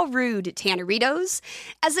How Rude, Tanneritos.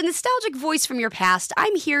 As a nostalgic voice from your past,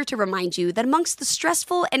 I'm here to remind you that amongst the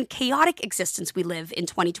stressful and chaotic existence we live in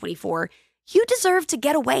 2024, you deserve to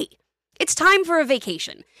get away. It's time for a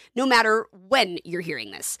vacation, no matter when you're hearing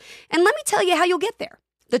this. And let me tell you how you'll get there.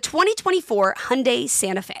 The 2024 Hyundai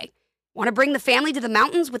Santa Fe. Want to bring the family to the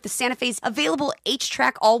mountains with the Santa Fe's available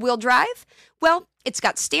H-Track all-wheel drive? Well, it's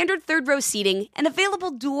got standard third-row seating and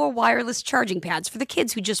available dual wireless charging pads for the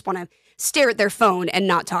kids who just want to stare at their phone and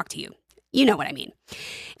not talk to you. You know what I mean.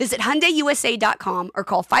 Visit HyundaiUSA.com or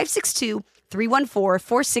call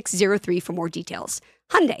 562-314-4603 for more details.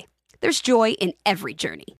 Hyundai, there's joy in every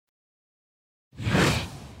journey.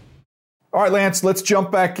 All right, Lance, let's jump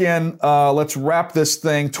back in. Let's wrap this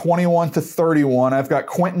thing 21-31. I've got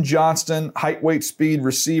Quentin Johnston, height, weight, speed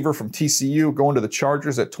receiver from TCU, going to the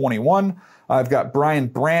Chargers at 21. I've got Brian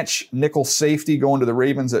Branch, nickel safety, going to the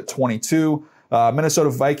Ravens at 22.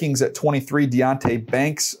 Minnesota Vikings at 23. Deonte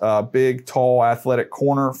Banks, big, tall, athletic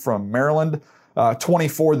corner from Maryland.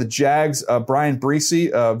 24, the Jags. Brian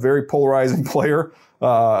Breesy, a very polarizing player.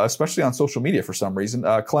 Especially on social media for some reason.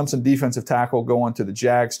 Clemson defensive tackle going to the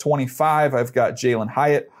Jags. 25, I've got Jalen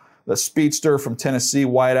Hyatt, the speedster from Tennessee,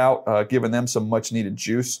 wideout, giving them some much-needed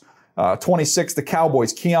juice. 26, the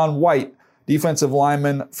Cowboys, Keon White, defensive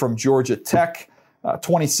lineman from Georgia Tech.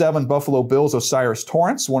 27, Buffalo Bills, Osiris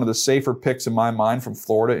Torrance, one of the safer picks in my mind from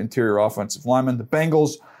Florida, interior offensive lineman. The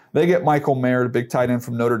Bengals, they get Michael Mayer, the big tight end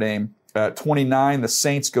from Notre Dame. At 29, the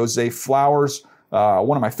Saints go Zay Flowers.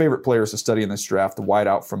 One of my favorite players to study in this draft, the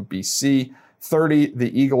wideout from BC. 30,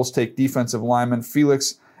 the Eagles take defensive lineman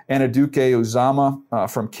Felix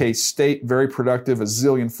Anaduke-Uzama from K-State. Very productive, a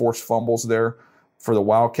zillion forced fumbles there for the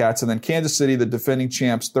Wildcats. And then Kansas City, the defending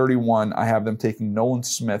champs, 31. I have them taking Nolan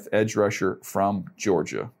Smith, edge rusher from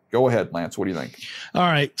Georgia. Go ahead, Lance. What do you think? All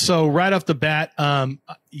right. So right off the bat,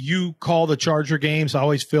 you call the Charger games. I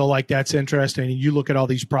always feel like that's interesting. And you look at all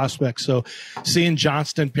these prospects. So seeing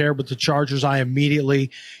Johnston paired with the Chargers, I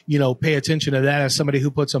immediately, pay attention to that as somebody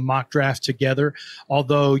who puts a mock draft together.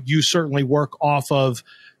 Although you certainly work off of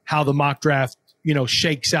how the mock draft,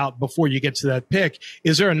 shakes out before you get to that pick.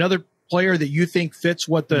 Is there another player that you think fits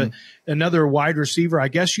what another wide receiver? I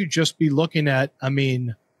guess you'd just be looking at,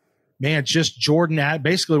 just Jordan.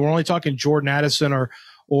 Basically, we're only talking Jordan Addison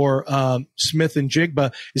or Smith and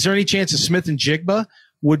Jigba. Is there any chance that Smith and Jigba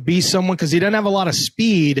would be someone, because he doesn't have a lot of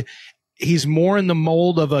speed? He's more in the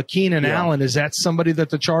mold of a Keenan Allen. Is that somebody that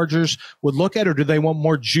the Chargers would look at, or do they want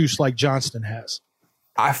more juice like Johnston has?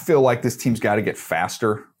 I feel like this team's got to get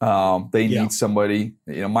faster. They need somebody.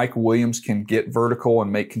 Mike Williams can get vertical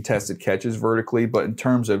and make contested catches vertically, but in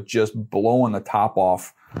terms of just blowing the top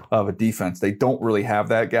off of a defense, they don't really have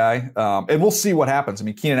that guy. And we'll see what happens.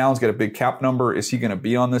 Keenan Allen's got a big cap number. Is he going to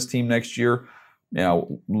be on this team next year?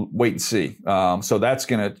 Wait and see. So that's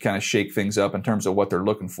going to kind of shake things up in terms of what they're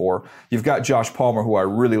looking for. You've got Josh Palmer, who I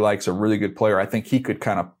really like, is a really good player. I think he could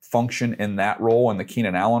kind of function in that role, in the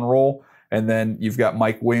Keenan Allen role. And then you've got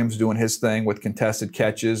Mike Williams doing his thing with contested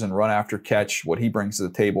catches and run after catch, what he brings to the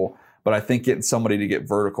table. But I think getting somebody to get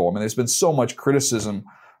vertical. There's been so much criticism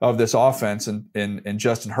of this offense and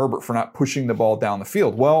Justin Herbert for not pushing the ball down the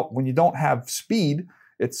field. Well, when you don't have speed,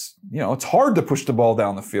 it's hard to push the ball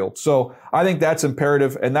down the field. So I think that's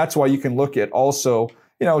imperative. And that's why you can look at also,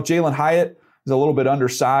 Jalen Hyatt is a little bit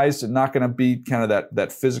undersized and not going to be kind of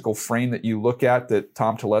that physical frame that you look at that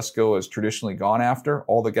Tom Telesco has traditionally gone after.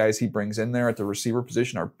 All the guys he brings in there at the receiver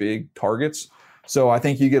position are big targets. So I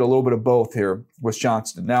think you get a little bit of both here with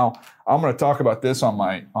Johnston. Now, I'm going to talk about this on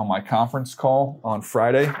my conference call on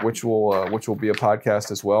Friday, which will be a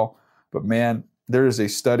podcast as well. But man, there is a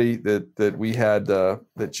study that we had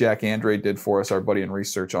that Jack Andre did for us, our buddy in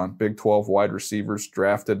research, on Big 12 wide receivers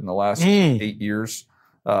drafted in the last 8 years.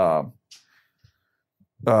 Not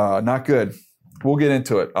good. We'll get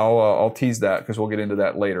into it. I'll tease that because we'll get into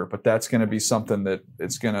that later. But that's going to be something that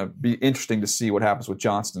it's going to be interesting to see what happens with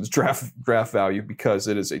Johnston's draft value, because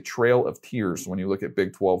it is a trail of tears when you look at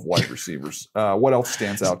Big 12 wide receivers. What else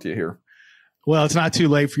stands out to you here? Well, it's not too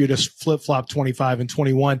late for you to flip-flop 25 and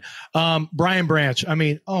 21. Brian Branch, I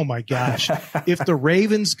mean, oh my gosh. If the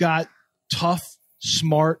Ravens got tough,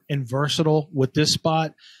 smart, and versatile with this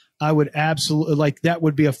spot, I would absolutely that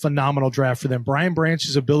would be a phenomenal draft for them. Brian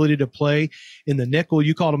Branch's ability to play in the nickel,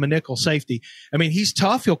 you called him a nickel safety. I mean, he's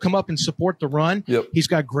tough. He'll come up and support the run. Yep. He's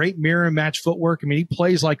got great mirror and match footwork. I mean, he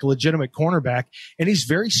plays like a legitimate cornerback, and he's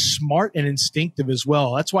very smart and instinctive as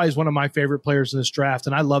well. That's why he's one of my favorite players in this draft,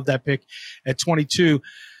 and I love that pick at 22.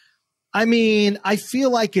 I mean, I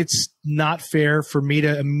feel like it's not fair for me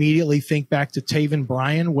to immediately think back to Taven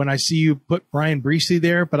Bryan when I see you put Brian Breesy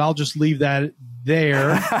there, but I'll just leave that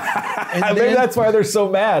there. And maybe that's why they're so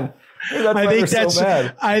mad. I think there's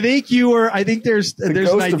an idea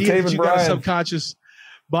that you got a subconscious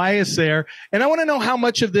bias there. And I want to know how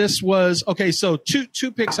much of this was, okay, so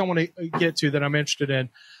two picks I want to get to that I'm interested in.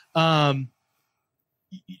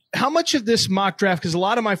 How much of this mock draft, because a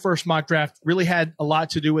lot of my first mock draft really had a lot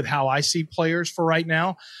to do with how I see players for right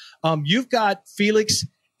now. You've got Felix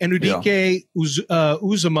and Udike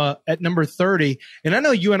Uzuma at number 30. And I know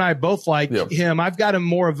you and I both like him. I've got him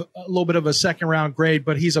more of a little bit of a second round grade,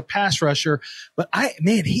 but he's a pass rusher. But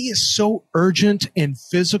he is so urgent and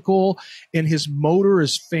physical, and his motor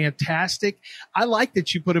is fantastic. I like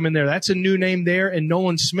that you put him in there. That's a new name there. And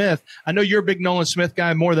Nolan Smith. I know you're a big Nolan Smith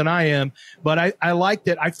guy more than I am, but I like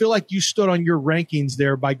that. I feel like you stood on your rankings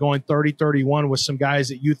there by going 30-31 with some guys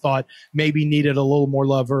that you thought maybe needed a little more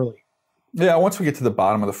love early. Yeah, once we get to the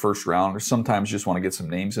bottom of the first round, or sometimes you just want to get some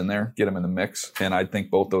names in there, get them in the mix. And I think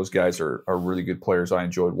both those guys are really good players I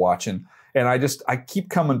enjoyed watching. And I keep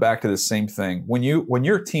coming back to the same thing. When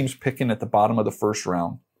your team's picking at the bottom of the first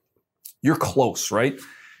round, you're close, right?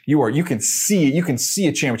 You can see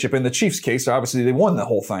a championship. In the Chiefs' case, obviously they won the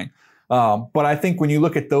whole thing. But I think when you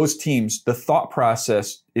look at those teams, the thought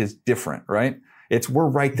process is different, right? We're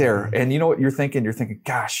right there. And you know what you're thinking? You're thinking,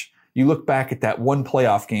 gosh, you look back at that one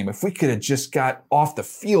playoff game. If we could have just got off the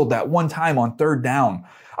field that one time on third down,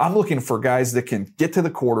 I'm looking for guys that can get to the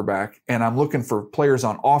quarterback, and I'm looking for players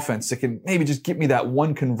on offense that can maybe just get me that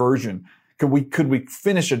one conversion. Could we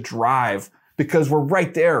finish a drive? Because we're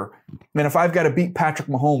right there. Man, if I've got to beat Patrick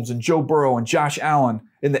Mahomes and Joe Burrow and Josh Allen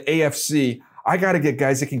in the AFC, I got to get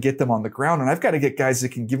guys that can get them on the ground, and I've got to get guys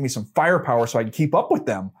that can give me some firepower so I can keep up with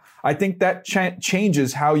them. I think that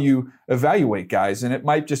changes how you evaluate guys. And it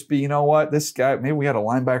might just be, you know what, this guy, maybe we had a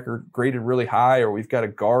linebacker graded really high, or we've got a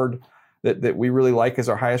guard that we really like as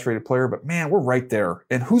our highest rated player. But man, we're right there.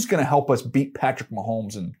 And who's going to help us beat Patrick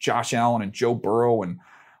Mahomes and Josh Allen and Joe Burrow and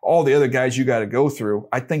all the other guys you got to go through?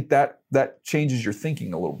 I think that changes your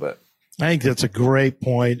thinking a little bit. I think that's a great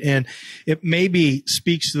point. And it maybe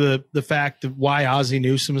speaks to the fact of why Ozzie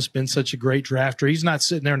Newsome has been such a great drafter. He's not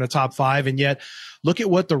sitting there in the top 5, and yet look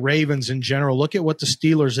at what the Ravens in general, look at what the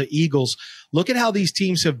Steelers, the Eagles, look at how these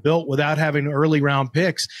teams have built without having early round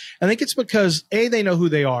picks. I think it's because A, they know who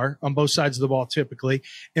they are on both sides of the ball typically,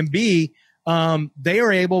 and B, they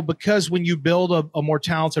are able, because when you build a more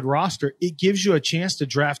talented roster, it gives you a chance to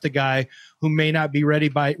draft a guy who may not be ready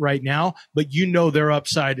by right now, but you know their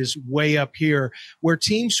upside is way up here, where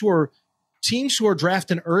teams who are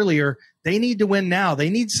drafting earlier, they need to win now. They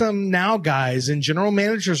need some now guys, and general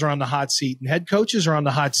managers are on the hot seat and head coaches are on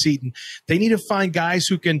the hot seat, and they need to find guys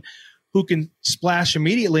who can splash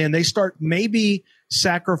immediately, and they start maybe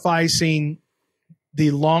sacrificing the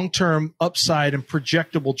long-term upside and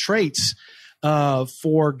projectable traits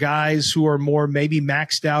for guys who are more maybe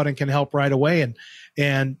maxed out and can help right away.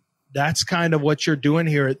 And that's kind of what you're doing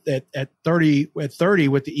here at 30 with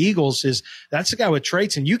the Eagles. Is that's a guy with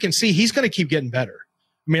traits, and you can see he's going to keep getting better.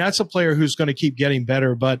 I mean, that's a player who's going to keep getting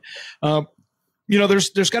better. But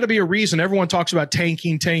there's got to be a reason. Everyone talks about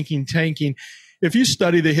tanking. If you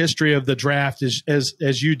study the history of the draft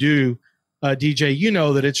as you do, DJ, you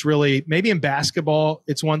know that it's really, maybe in basketball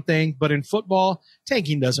it's one thing, but in football,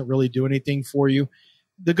 tanking doesn't really do anything for you.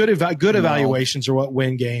 The good evaluations are what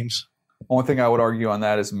win games. Only thing I would argue on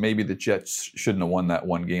that is maybe the Jets shouldn't have won that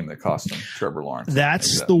one game that cost them Trevor Lawrence.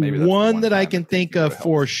 That's the one that I can think of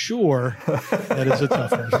for sure. That is a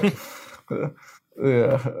tough one.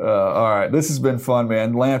 Yeah. All right. This has been fun,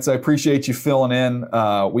 man. Lance, I appreciate you filling in.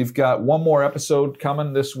 We've got one more episode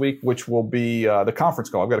coming this week, which will be the conference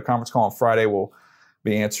call. I've got a conference call on Friday. We'll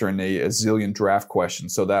be answering a zillion draft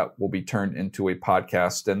questions. So that will be turned into a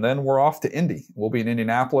podcast. And then we're off to Indy. We'll be in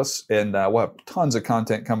Indianapolis, and we'll have tons of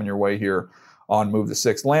content coming your way here on Move the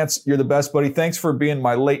Six. Lance, you're the best, buddy. Thanks for being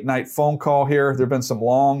my late night phone call here. There have been some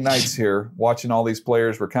long nights here watching all these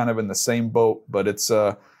players. We're kind of in the same boat, but it's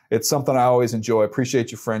something I always enjoy. I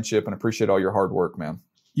appreciate your friendship and appreciate all your hard work, man.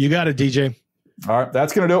 You got it, DJ. All right,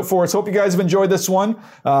 that's going to do it for us. Hope you guys have enjoyed this one.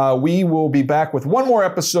 We will be back with one more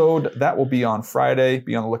episode. That will be on Friday.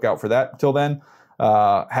 Be on the lookout for that. Until then,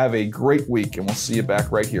 have a great week, and we'll see you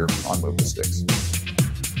back right here on Move the Sticks.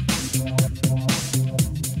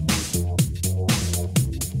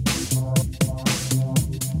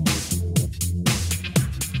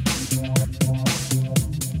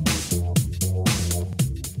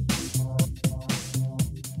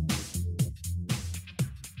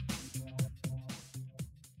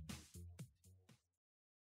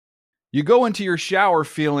 You go into your shower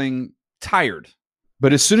feeling tired,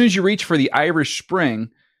 but as soon as you reach for the Irish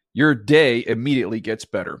Spring, your day immediately gets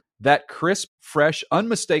better. That crisp, fresh,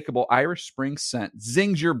 unmistakable Irish Spring scent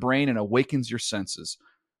zings your brain and awakens your senses.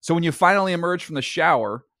 So when you finally emerge from the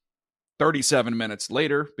shower, 37 minutes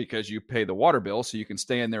later, because you pay the water bill so you can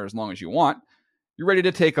stay in there as long as you want, you're ready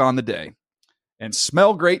to take on the day and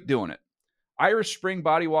smell great doing it. Irish Spring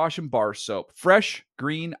Body Wash and Bar Soap. Fresh,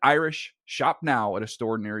 green, Irish. Shop now at a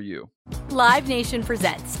store near you. Live Nation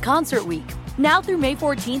presents Concert Week. Now through May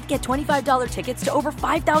 14th, get $25 tickets to over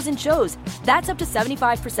 5,000 shows. That's up to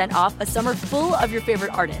 75% off a summer full of your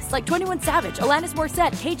favorite artists like 21 Savage, Alanis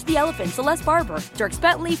Morissette, Cage the Elephant, Celeste Barber, Dierks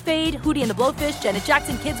Bentley, Fade, Hootie and the Blowfish, Janet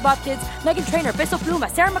Jackson, Kids Bop Kids, Meghan Trainor, Peso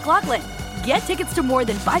Pluma, Sarah McLachlan. Get tickets to more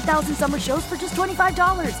than 5,000 summer shows for just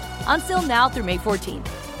 $25. Until now through May 14th.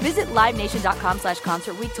 Visit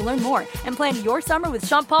LiveNation.com/Concert Week to learn more and plan your summer with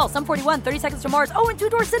Sean Paul, Sum 41, 30 Seconds to Mars, and Two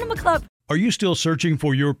Door Cinema Club. Are you still searching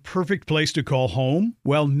for your perfect place to call home?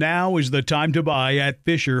 Well, now is the time to buy at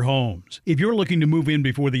Fisher Homes. If you're looking to move in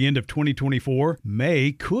before the end of 2024,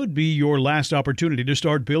 May could be your last opportunity to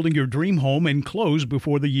start building your dream home and close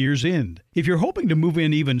before the year's end. If you're hoping to move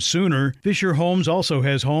in even sooner, Fisher Homes also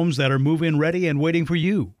has homes that are move-in ready and waiting for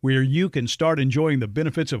you, where you can start enjoying the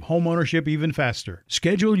benefits of homeownership even faster.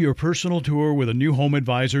 Schedule your personal tour with a new home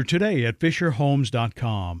advisor today at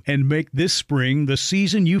FisherHomes.com and make this spring the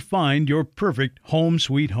season you find your perfect home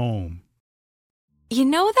sweet home. You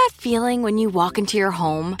know that feeling when you walk into your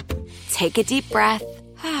home, take a deep breath,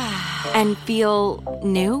 and feel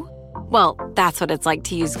new? Well, that's what it's like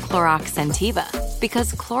to use Clorox Scentiva.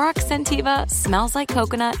 Because Clorox Scentiva smells like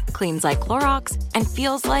coconut, cleans like Clorox, and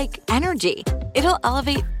feels like energy. It'll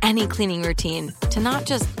elevate any cleaning routine to not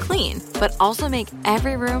just clean, but also make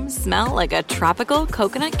every room smell like a tropical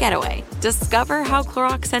coconut getaway. Discover how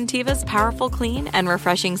Clorox Scentiva's powerful clean and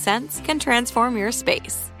refreshing scents can transform your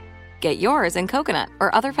space. Get yours in coconut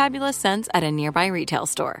or other fabulous scents at a nearby retail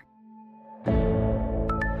store.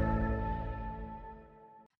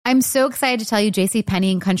 I'm so excited to tell you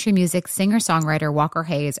JCPenney and country music singer-songwriter Walker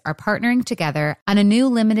Hayes are partnering together on a new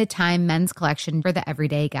limited-time men's collection for the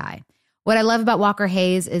everyday guy. What I love about Walker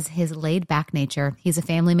Hayes is his laid-back nature. He's a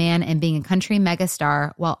family man, and being a country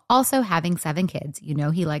megastar while also having 7 kids, you know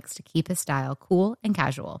he likes to keep his style cool and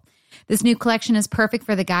casual. This new collection is perfect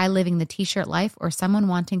for the guy living the t-shirt life or someone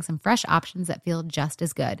wanting some fresh options that feel just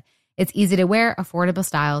as good. It's easy to wear, affordable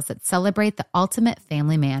styles that celebrate the ultimate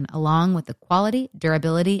family man, along with the quality,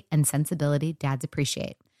 durability, and sensibility dads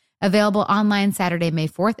appreciate. Available online Saturday, May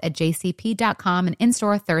 4th at jcp.com and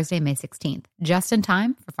in-store Thursday, May 16th. Just in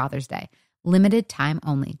time for Father's Day. Limited time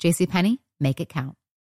only. JCPenney, make it count.